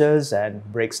scriptures and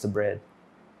breaks the bread.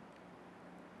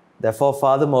 Therefore,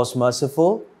 Father most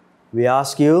merciful, we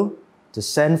ask you to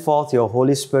send forth your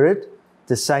Holy Spirit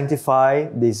to sanctify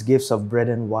these gifts of bread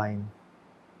and wine,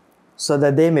 so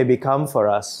that they may become for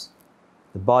us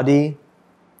the body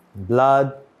and blood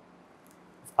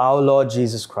of our Lord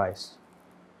Jesus Christ.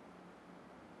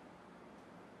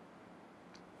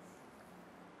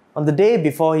 On the day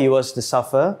before he was to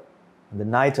suffer, on the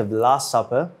night of the Last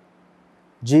Supper,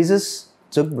 Jesus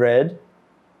took bread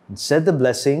and said the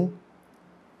blessing.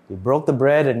 He broke the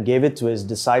bread and gave it to his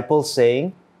disciples,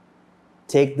 saying,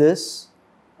 "Take this,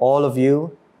 all of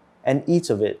you, and eat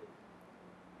of it,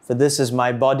 for this is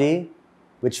my body,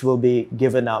 which will be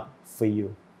given up for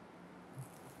you."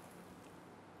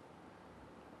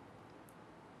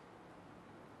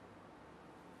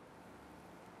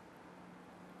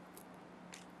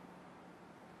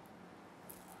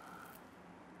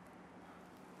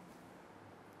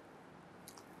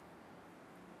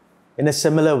 In a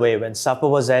similar way, when supper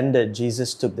was ended,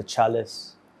 Jesus took the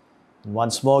chalice, and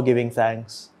once more giving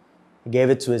thanks, he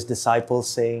gave it to his disciples,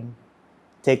 saying,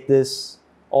 "Take this,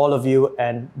 all of you,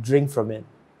 and drink from it.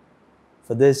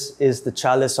 For this is the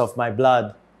chalice of my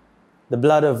blood, the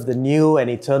blood of the new and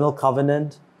eternal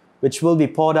covenant, which will be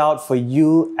poured out for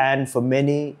you and for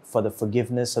many for the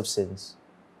forgiveness of sins.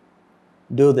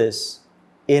 Do this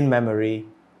in memory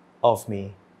of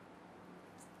me."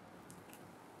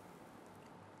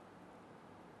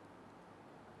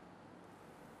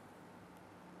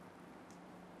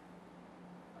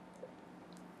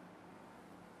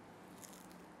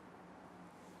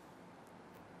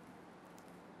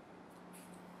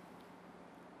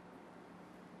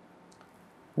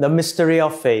 The mystery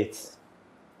of faith.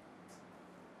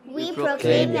 We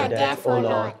proclaim your death, O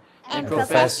Lord, and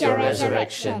profess your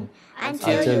resurrection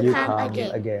until you come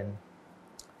again.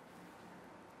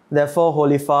 Therefore,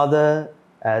 Holy Father,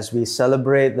 as we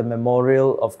celebrate the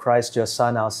memorial of Christ your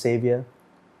Son, our Savior,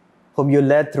 whom you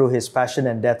led through his passion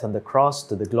and death on the cross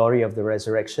to the glory of the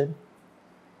resurrection,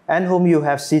 and whom you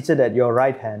have seated at your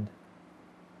right hand,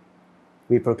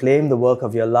 we proclaim the work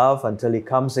of your love until he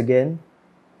comes again,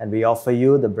 and we offer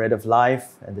you the bread of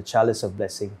life and the chalice of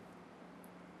blessing.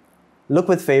 Look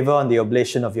with favor on the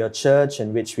oblation of your church,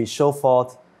 in which we show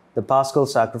forth the paschal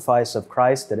sacrifice of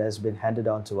Christ that has been handed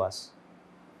on to us.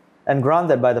 And grant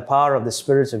that by the power of the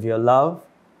Spirit of your love,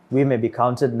 we may be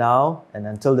counted now and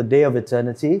until the day of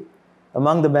eternity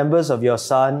among the members of your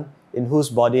Son, in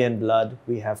whose body and blood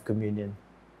we have communion.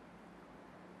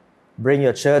 Bring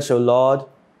your church, O Lord,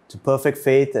 to perfect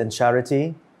faith and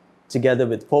charity, together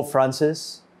with Pope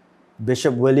Francis,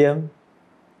 Bishop William,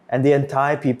 and the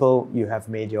entire people you have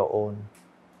made your own.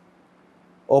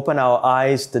 Open our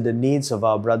eyes to the needs of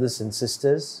our brothers and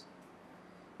sisters.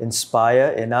 Inspire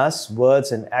in us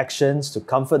words and actions to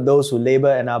comfort those who labor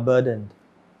and are burdened.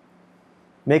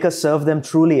 Make us serve them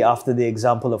truly after the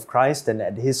example of Christ and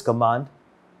at His command.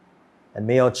 And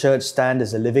may your church stand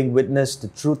as a living witness to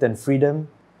truth and freedom,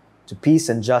 to peace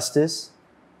and justice,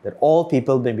 that all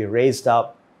people may be raised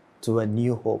up to a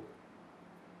new hope.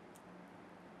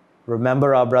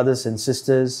 Remember our brothers and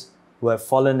sisters who have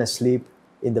fallen asleep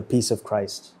in the peace of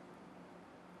Christ.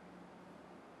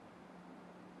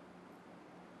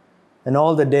 And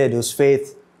all the dead whose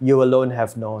faith you alone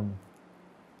have known.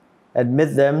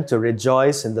 Admit them to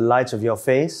rejoice in the light of your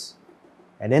face,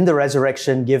 and in the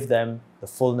resurrection give them the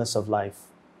fullness of life.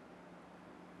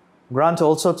 Grant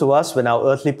also to us, when our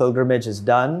earthly pilgrimage is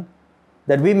done,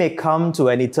 that we may come to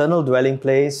an eternal dwelling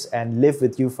place and live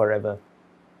with you forever.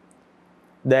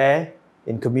 There,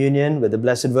 in communion with the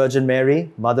Blessed Virgin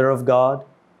Mary, Mother of God,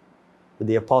 with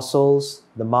the apostles,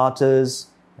 the martyrs,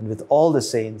 and with all the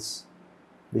saints,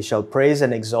 we shall praise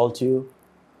and exalt you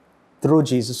through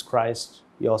Jesus Christ,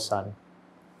 your Son.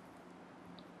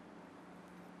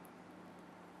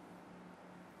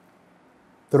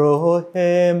 Through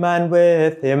Him and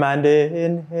with Him and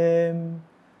in Him,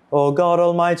 O God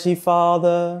Almighty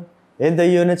Father, in the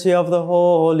unity of the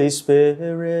Holy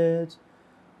Spirit,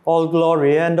 all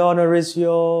glory and honor is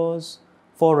yours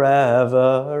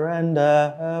forever and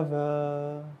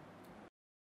ever.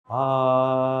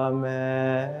 Amen.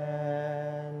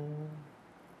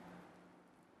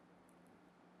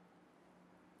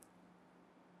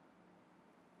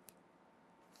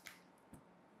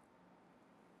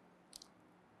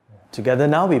 Together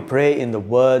now we pray in the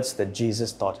words that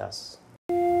Jesus taught us.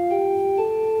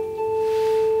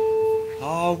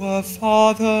 Our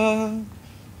Father,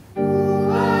 who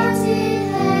art in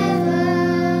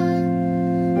heaven,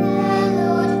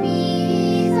 hallowed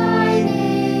be thy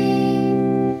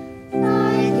name.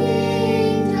 Thy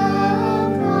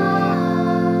kingdom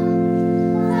come,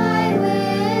 thy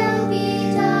will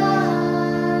be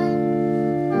done,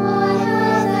 on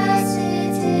earth as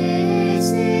it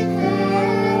is in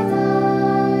heaven.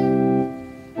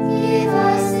 Give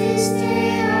us this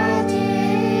day our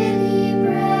daily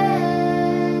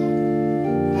bread,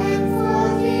 and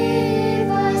forgive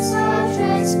us our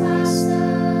trespasses,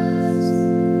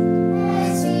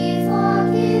 as we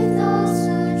forgive those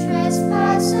who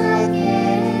trespass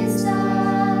against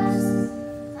us.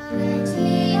 And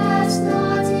lead us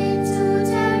not into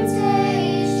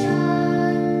temptation,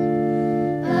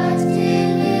 but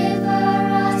deliver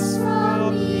us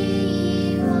from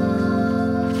evil.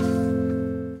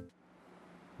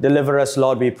 deliver us,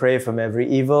 Lord, we pray, from every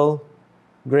evil.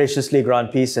 Graciously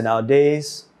grant peace in our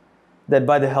days, that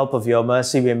by the help of your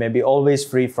mercy we may be always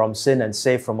free from sin and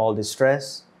safe from all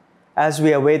distress, as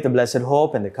we await the blessed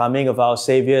hope and the coming of our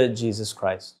Saviour, Jesus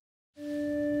Christ. For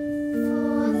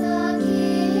the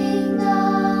kingdom,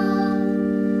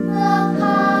 the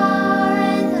power,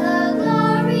 and the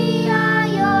glory are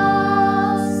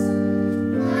yours,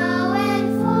 now and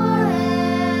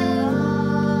forever.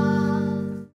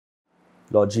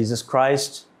 Lord Jesus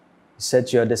Christ, you said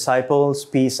to your disciples,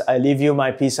 "Peace I leave you,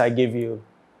 my peace I give you."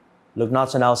 Look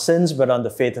not on our sins, but on the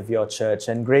faith of your church,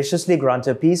 and graciously grant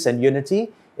her peace and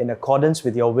unity in accordance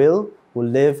with your will, who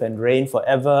live and reign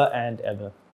forever and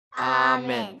ever.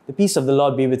 Amen. The peace of the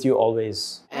Lord be with you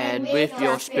always. And with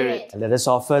your spirit. And let us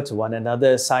offer to one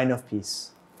another a sign of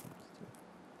peace.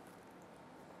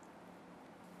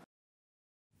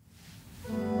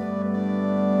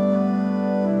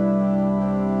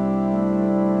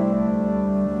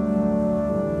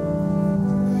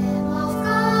 Lamb of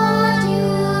God,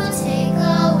 you take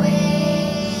away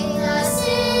the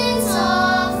sins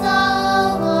of the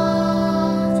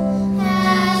world.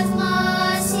 Have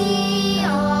mercy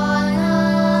on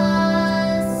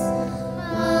us.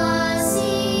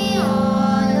 Mercy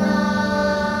on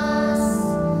us.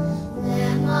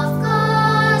 Lamb of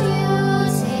God, you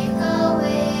take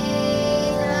away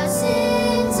the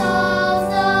sins of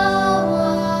the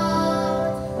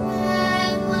world.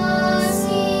 Have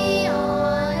mercy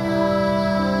on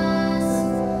us.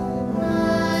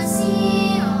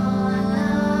 Mercy on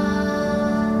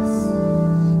us.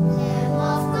 Lamb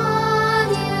of God,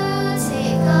 you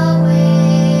take away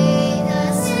the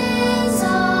sins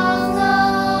of the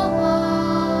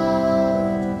world.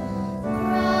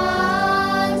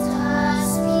 Grant us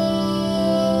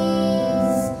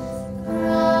peace.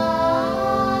 Grant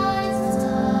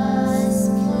us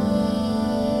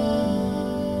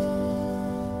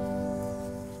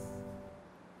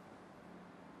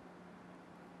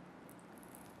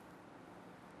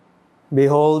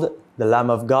Behold the Lamb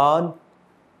of God.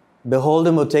 Behold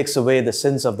him who takes away the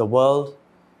sins of the world.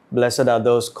 Blessed are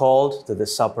those called to the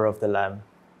supper of the Lamb.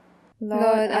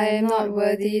 Lord, I am not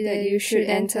worthy that you should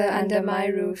enter under my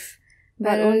roof,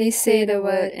 but only say the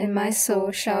word, and my soul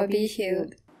shall be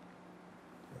healed.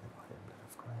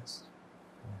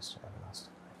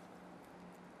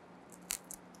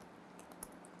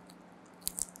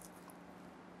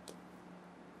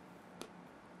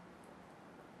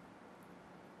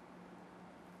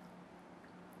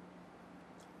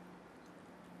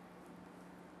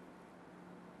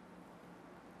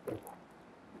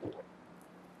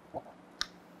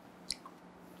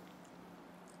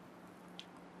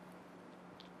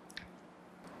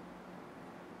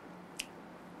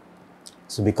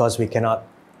 So because we cannot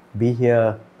be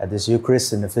here at this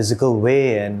Eucharist in a physical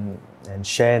way and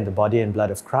share in the body and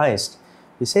blood of Christ,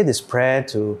 we say this prayer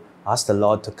to ask the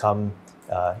Lord to come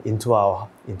into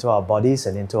our bodies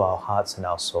and into our hearts and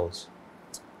our souls.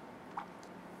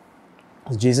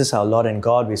 Jesus, our Lord and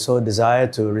God, we so desire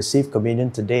to receive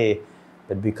communion today,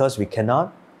 but because we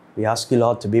cannot, we ask you,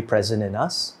 Lord, to be present in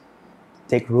us,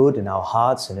 take root in our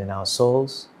hearts and in our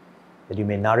souls, that you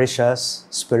may nourish us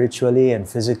spiritually and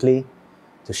physically,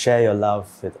 to share your love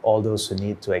with all those who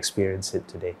need to experience it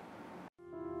today.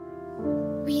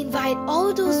 We invite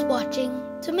all those watching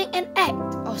to make an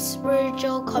act of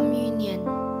spiritual communion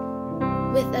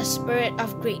with a spirit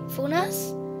of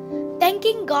gratefulness,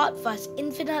 thanking God for His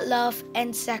infinite love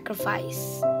and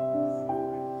sacrifice.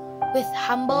 With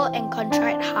humble and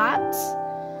contrite hearts,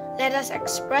 let us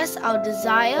express our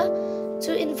desire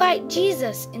to invite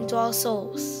Jesus into our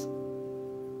souls.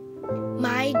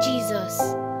 My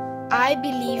Jesus, I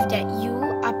believe that you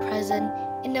are present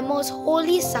in the most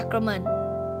holy sacrament.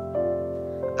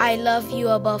 I love you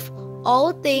above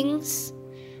all things,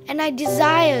 and I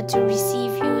desire to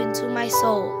receive you into my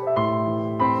soul.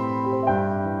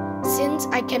 Since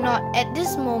I cannot at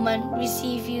this moment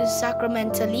receive you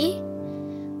sacramentally,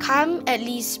 come at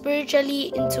least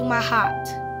spiritually into my heart.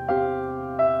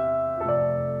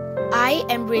 I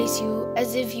embrace you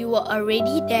as if you were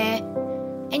already there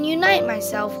and unite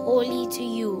myself wholly to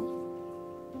you.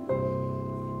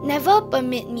 Never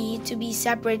permit me to be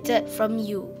separated from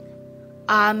you.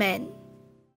 Amen.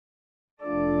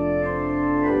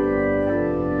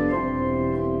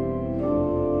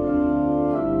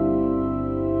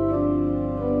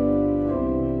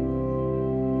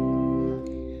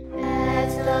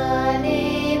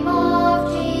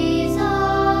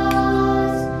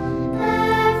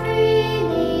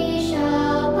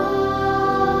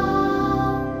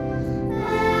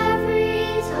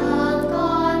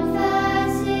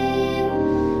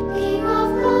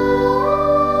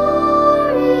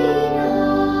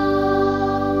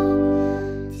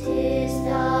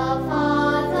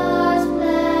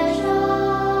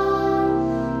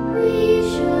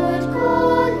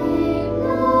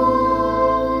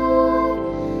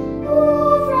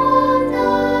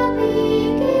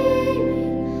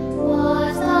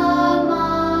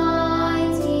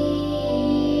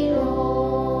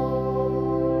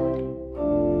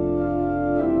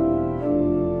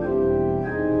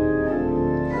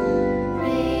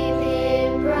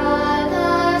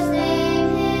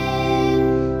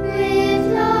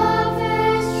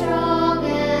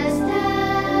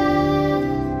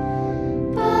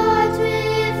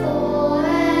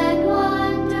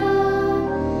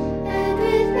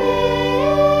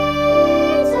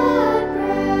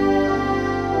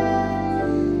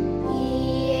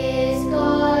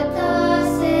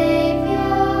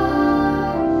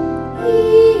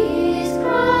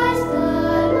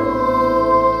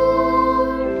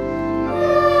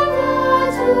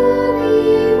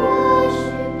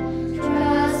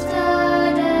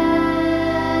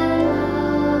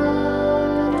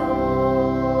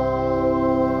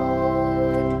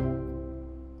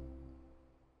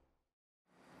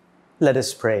 Let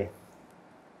us pray.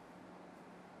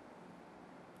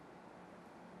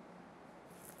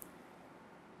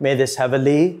 May this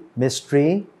heavenly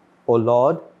mystery, O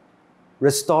Lord,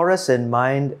 restore us in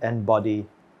mind and body,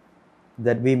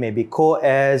 that we may be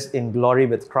co-heirs in glory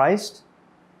with Christ,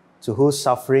 to whose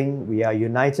suffering we are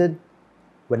united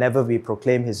whenever we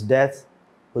proclaim His death,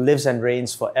 who lives and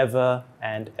reigns forever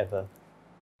and ever.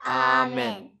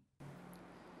 Amen.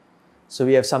 So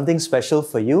we have something special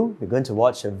for you. We're going to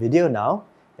watch a video now,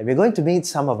 and we're going to meet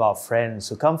some of our friends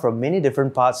who come from many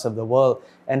different parts of the world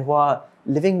and who are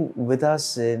living with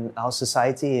us in our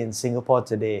society in Singapore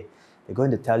today. They're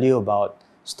going to tell you about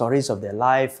stories of their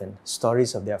life and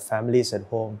stories of their families at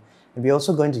home. And we're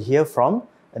also going to hear from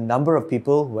a number of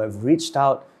people who have reached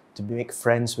out to make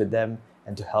friends with them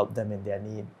and to help them in their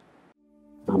need.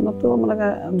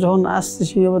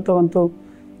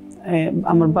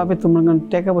 আমার বাপে তোমার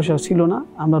টাকা পয়সা ছিল না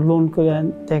আমরা loan করে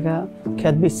টাকা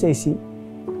খেত বেচেছি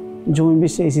জমি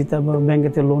বেচেছি তারপর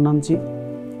ব্যাংকেতে লোন আনছি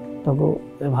তখন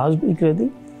হাউস বিক্রি দিই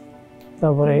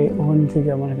তারপরে ওখান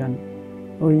থেকে মনে করেন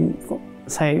ওই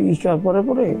সাইড ইকার পরে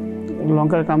পরে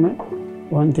লঙ্কার কামে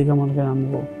ওখান থেকে মনে করেন আমি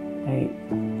এই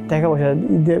টাকা পয়সা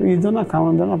ঈদ না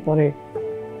খাওয়ান দেয় না পরে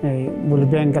এই বলে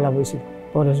ব্যাংক খেলা বসে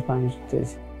পরে পানি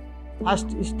দিয়েছি first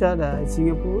star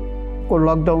Singapore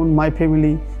lockdown my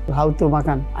family how to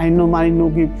makan I know money no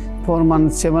give 4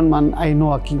 months 7 months I know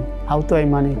aki how to I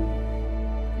money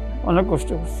অনেক কষ্ট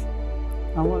করছি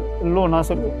আমার লোন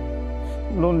আসলে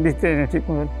লোন দিতে ঠিক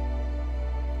মতো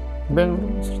ব্যাংক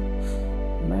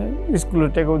স্কুলের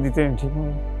টাকাও দিতে ঠিক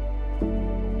মতো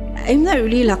I'm not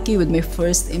really lucky with my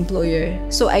first employer,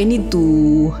 so I need to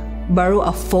borrow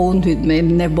a phone with my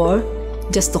neighbor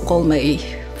just to call my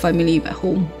family at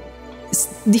home. It's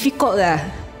difficult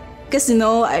because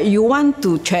you want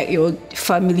to check your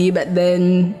family, but then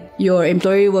your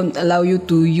employer won't allow you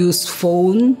to use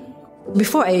phone.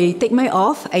 Before I take my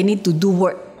off, I need to do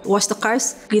work, wash the cars,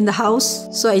 clean the house.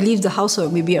 So I leave the house or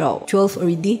maybe around 12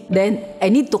 already. Then I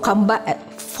need to come back at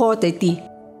 4:30.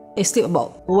 I sleep about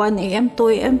 1 a.m., 2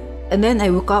 a.m. and then I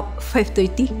woke up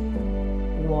 5:30.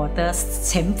 我的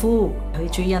前夫回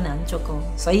去越南做工，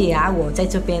所以我在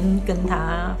这边跟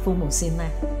他父母亲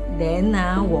Then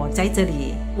我在这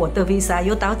里，我的 visa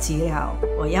又到期了，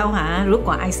我要如果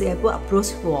ICF 不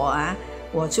approve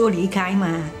我就离开嘛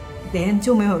，Then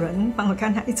就没有人帮我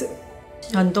看孩子，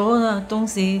很多的东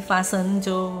西发生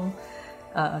就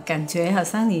感觉好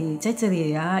像你在这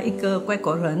里一个外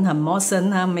国人很陌生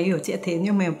没有家庭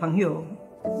又没有朋友，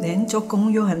连做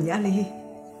工又很压力，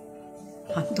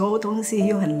很多东西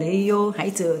又很累，又孩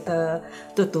子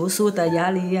的读书的压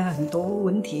力很多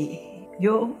问题。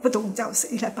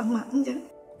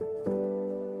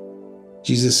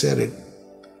Jesus said it,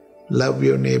 love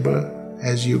your neighbor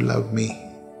as you love me.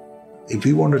 If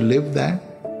we want to live that,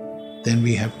 then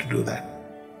we have to do that.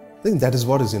 I think that is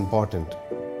what is important.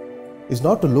 It's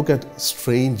not to look at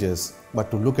strangers, but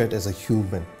to look at as a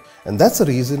human. And that's the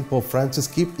reason Pope Francis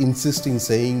keeps insisting,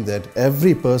 saying that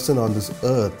every person on this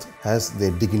earth has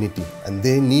their dignity and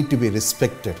they need to be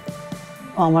respected.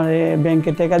 আমার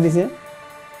ব্যাংকে টাকা দিছে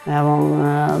এবং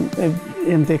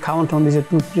এমনি খাওয়ান town দিয়েছে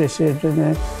toothpaste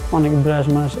অনেক brush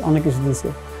মাস অনেক কিছু দিয়েছে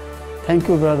thank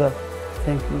you brother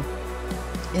thank you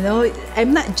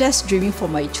I'm not just dreaming for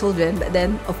my children, but then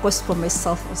of course for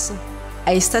myself also.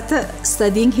 I started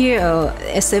studying here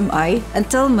SMI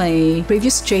until my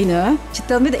previous trainer, she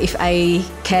told me that if I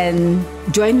can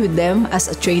join with them as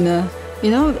a trainer,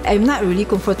 I'm not really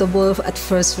comfortable at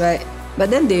first, right? But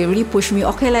then they really push me,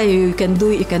 okay, you can do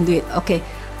it, okay.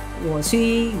 我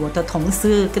去我的同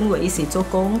事跟我一起做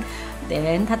工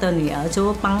 ，then 他的女儿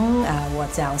就帮我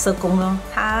找社工咯，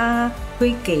他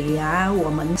会给我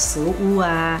们食物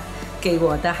给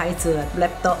我的孩子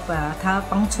laptop 他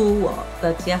帮助我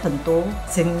的家很多，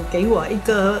请给我一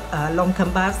个long term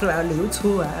pass 留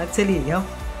出这里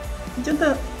真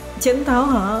的见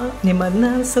到你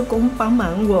们社工帮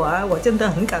忙我真的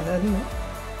很感恩。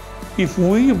If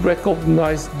we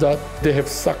recognize that they have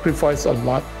sacrificed a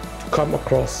lot come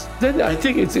across, then I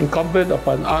think it's incumbent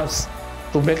upon us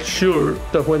to make sure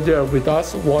that when they are with us,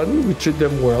 one, we treat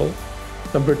them well.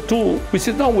 Number two, we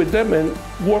sit down with them and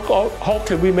work out how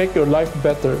can we make your life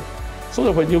better, so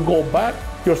that when you go back,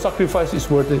 your sacrifice is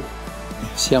worth it.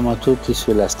 Siamo tutti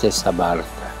sulla stessa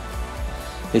barca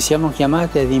e siamo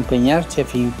chiamati ad impegnarci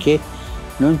affinché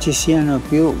non ci siano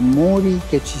più muri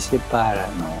che ci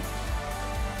separano,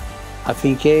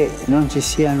 affinché non ci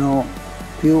siano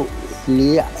più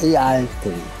gli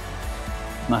altri,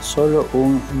 ma solo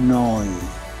un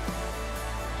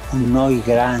noi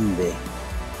grande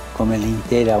come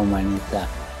l'intera umanità.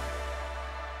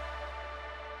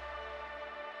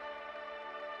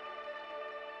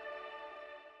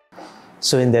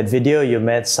 So in that video you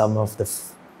met some of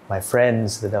my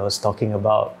friends that I was talking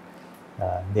about.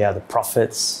 They are the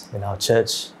prophets in our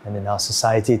church and in our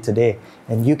society today,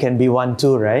 and you can be one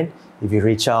too, right? If you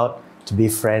reach out to be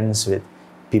friends with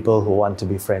people who want to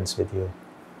be friends with you.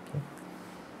 Okay.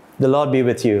 The Lord be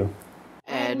with you.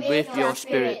 And with your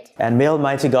spirit. And may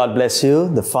Almighty God bless you,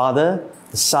 the Father,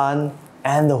 the Son,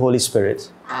 and the Holy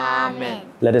Spirit. Amen.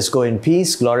 Let us go in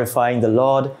peace, glorifying the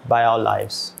Lord by our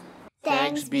lives.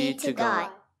 Thanks be to God.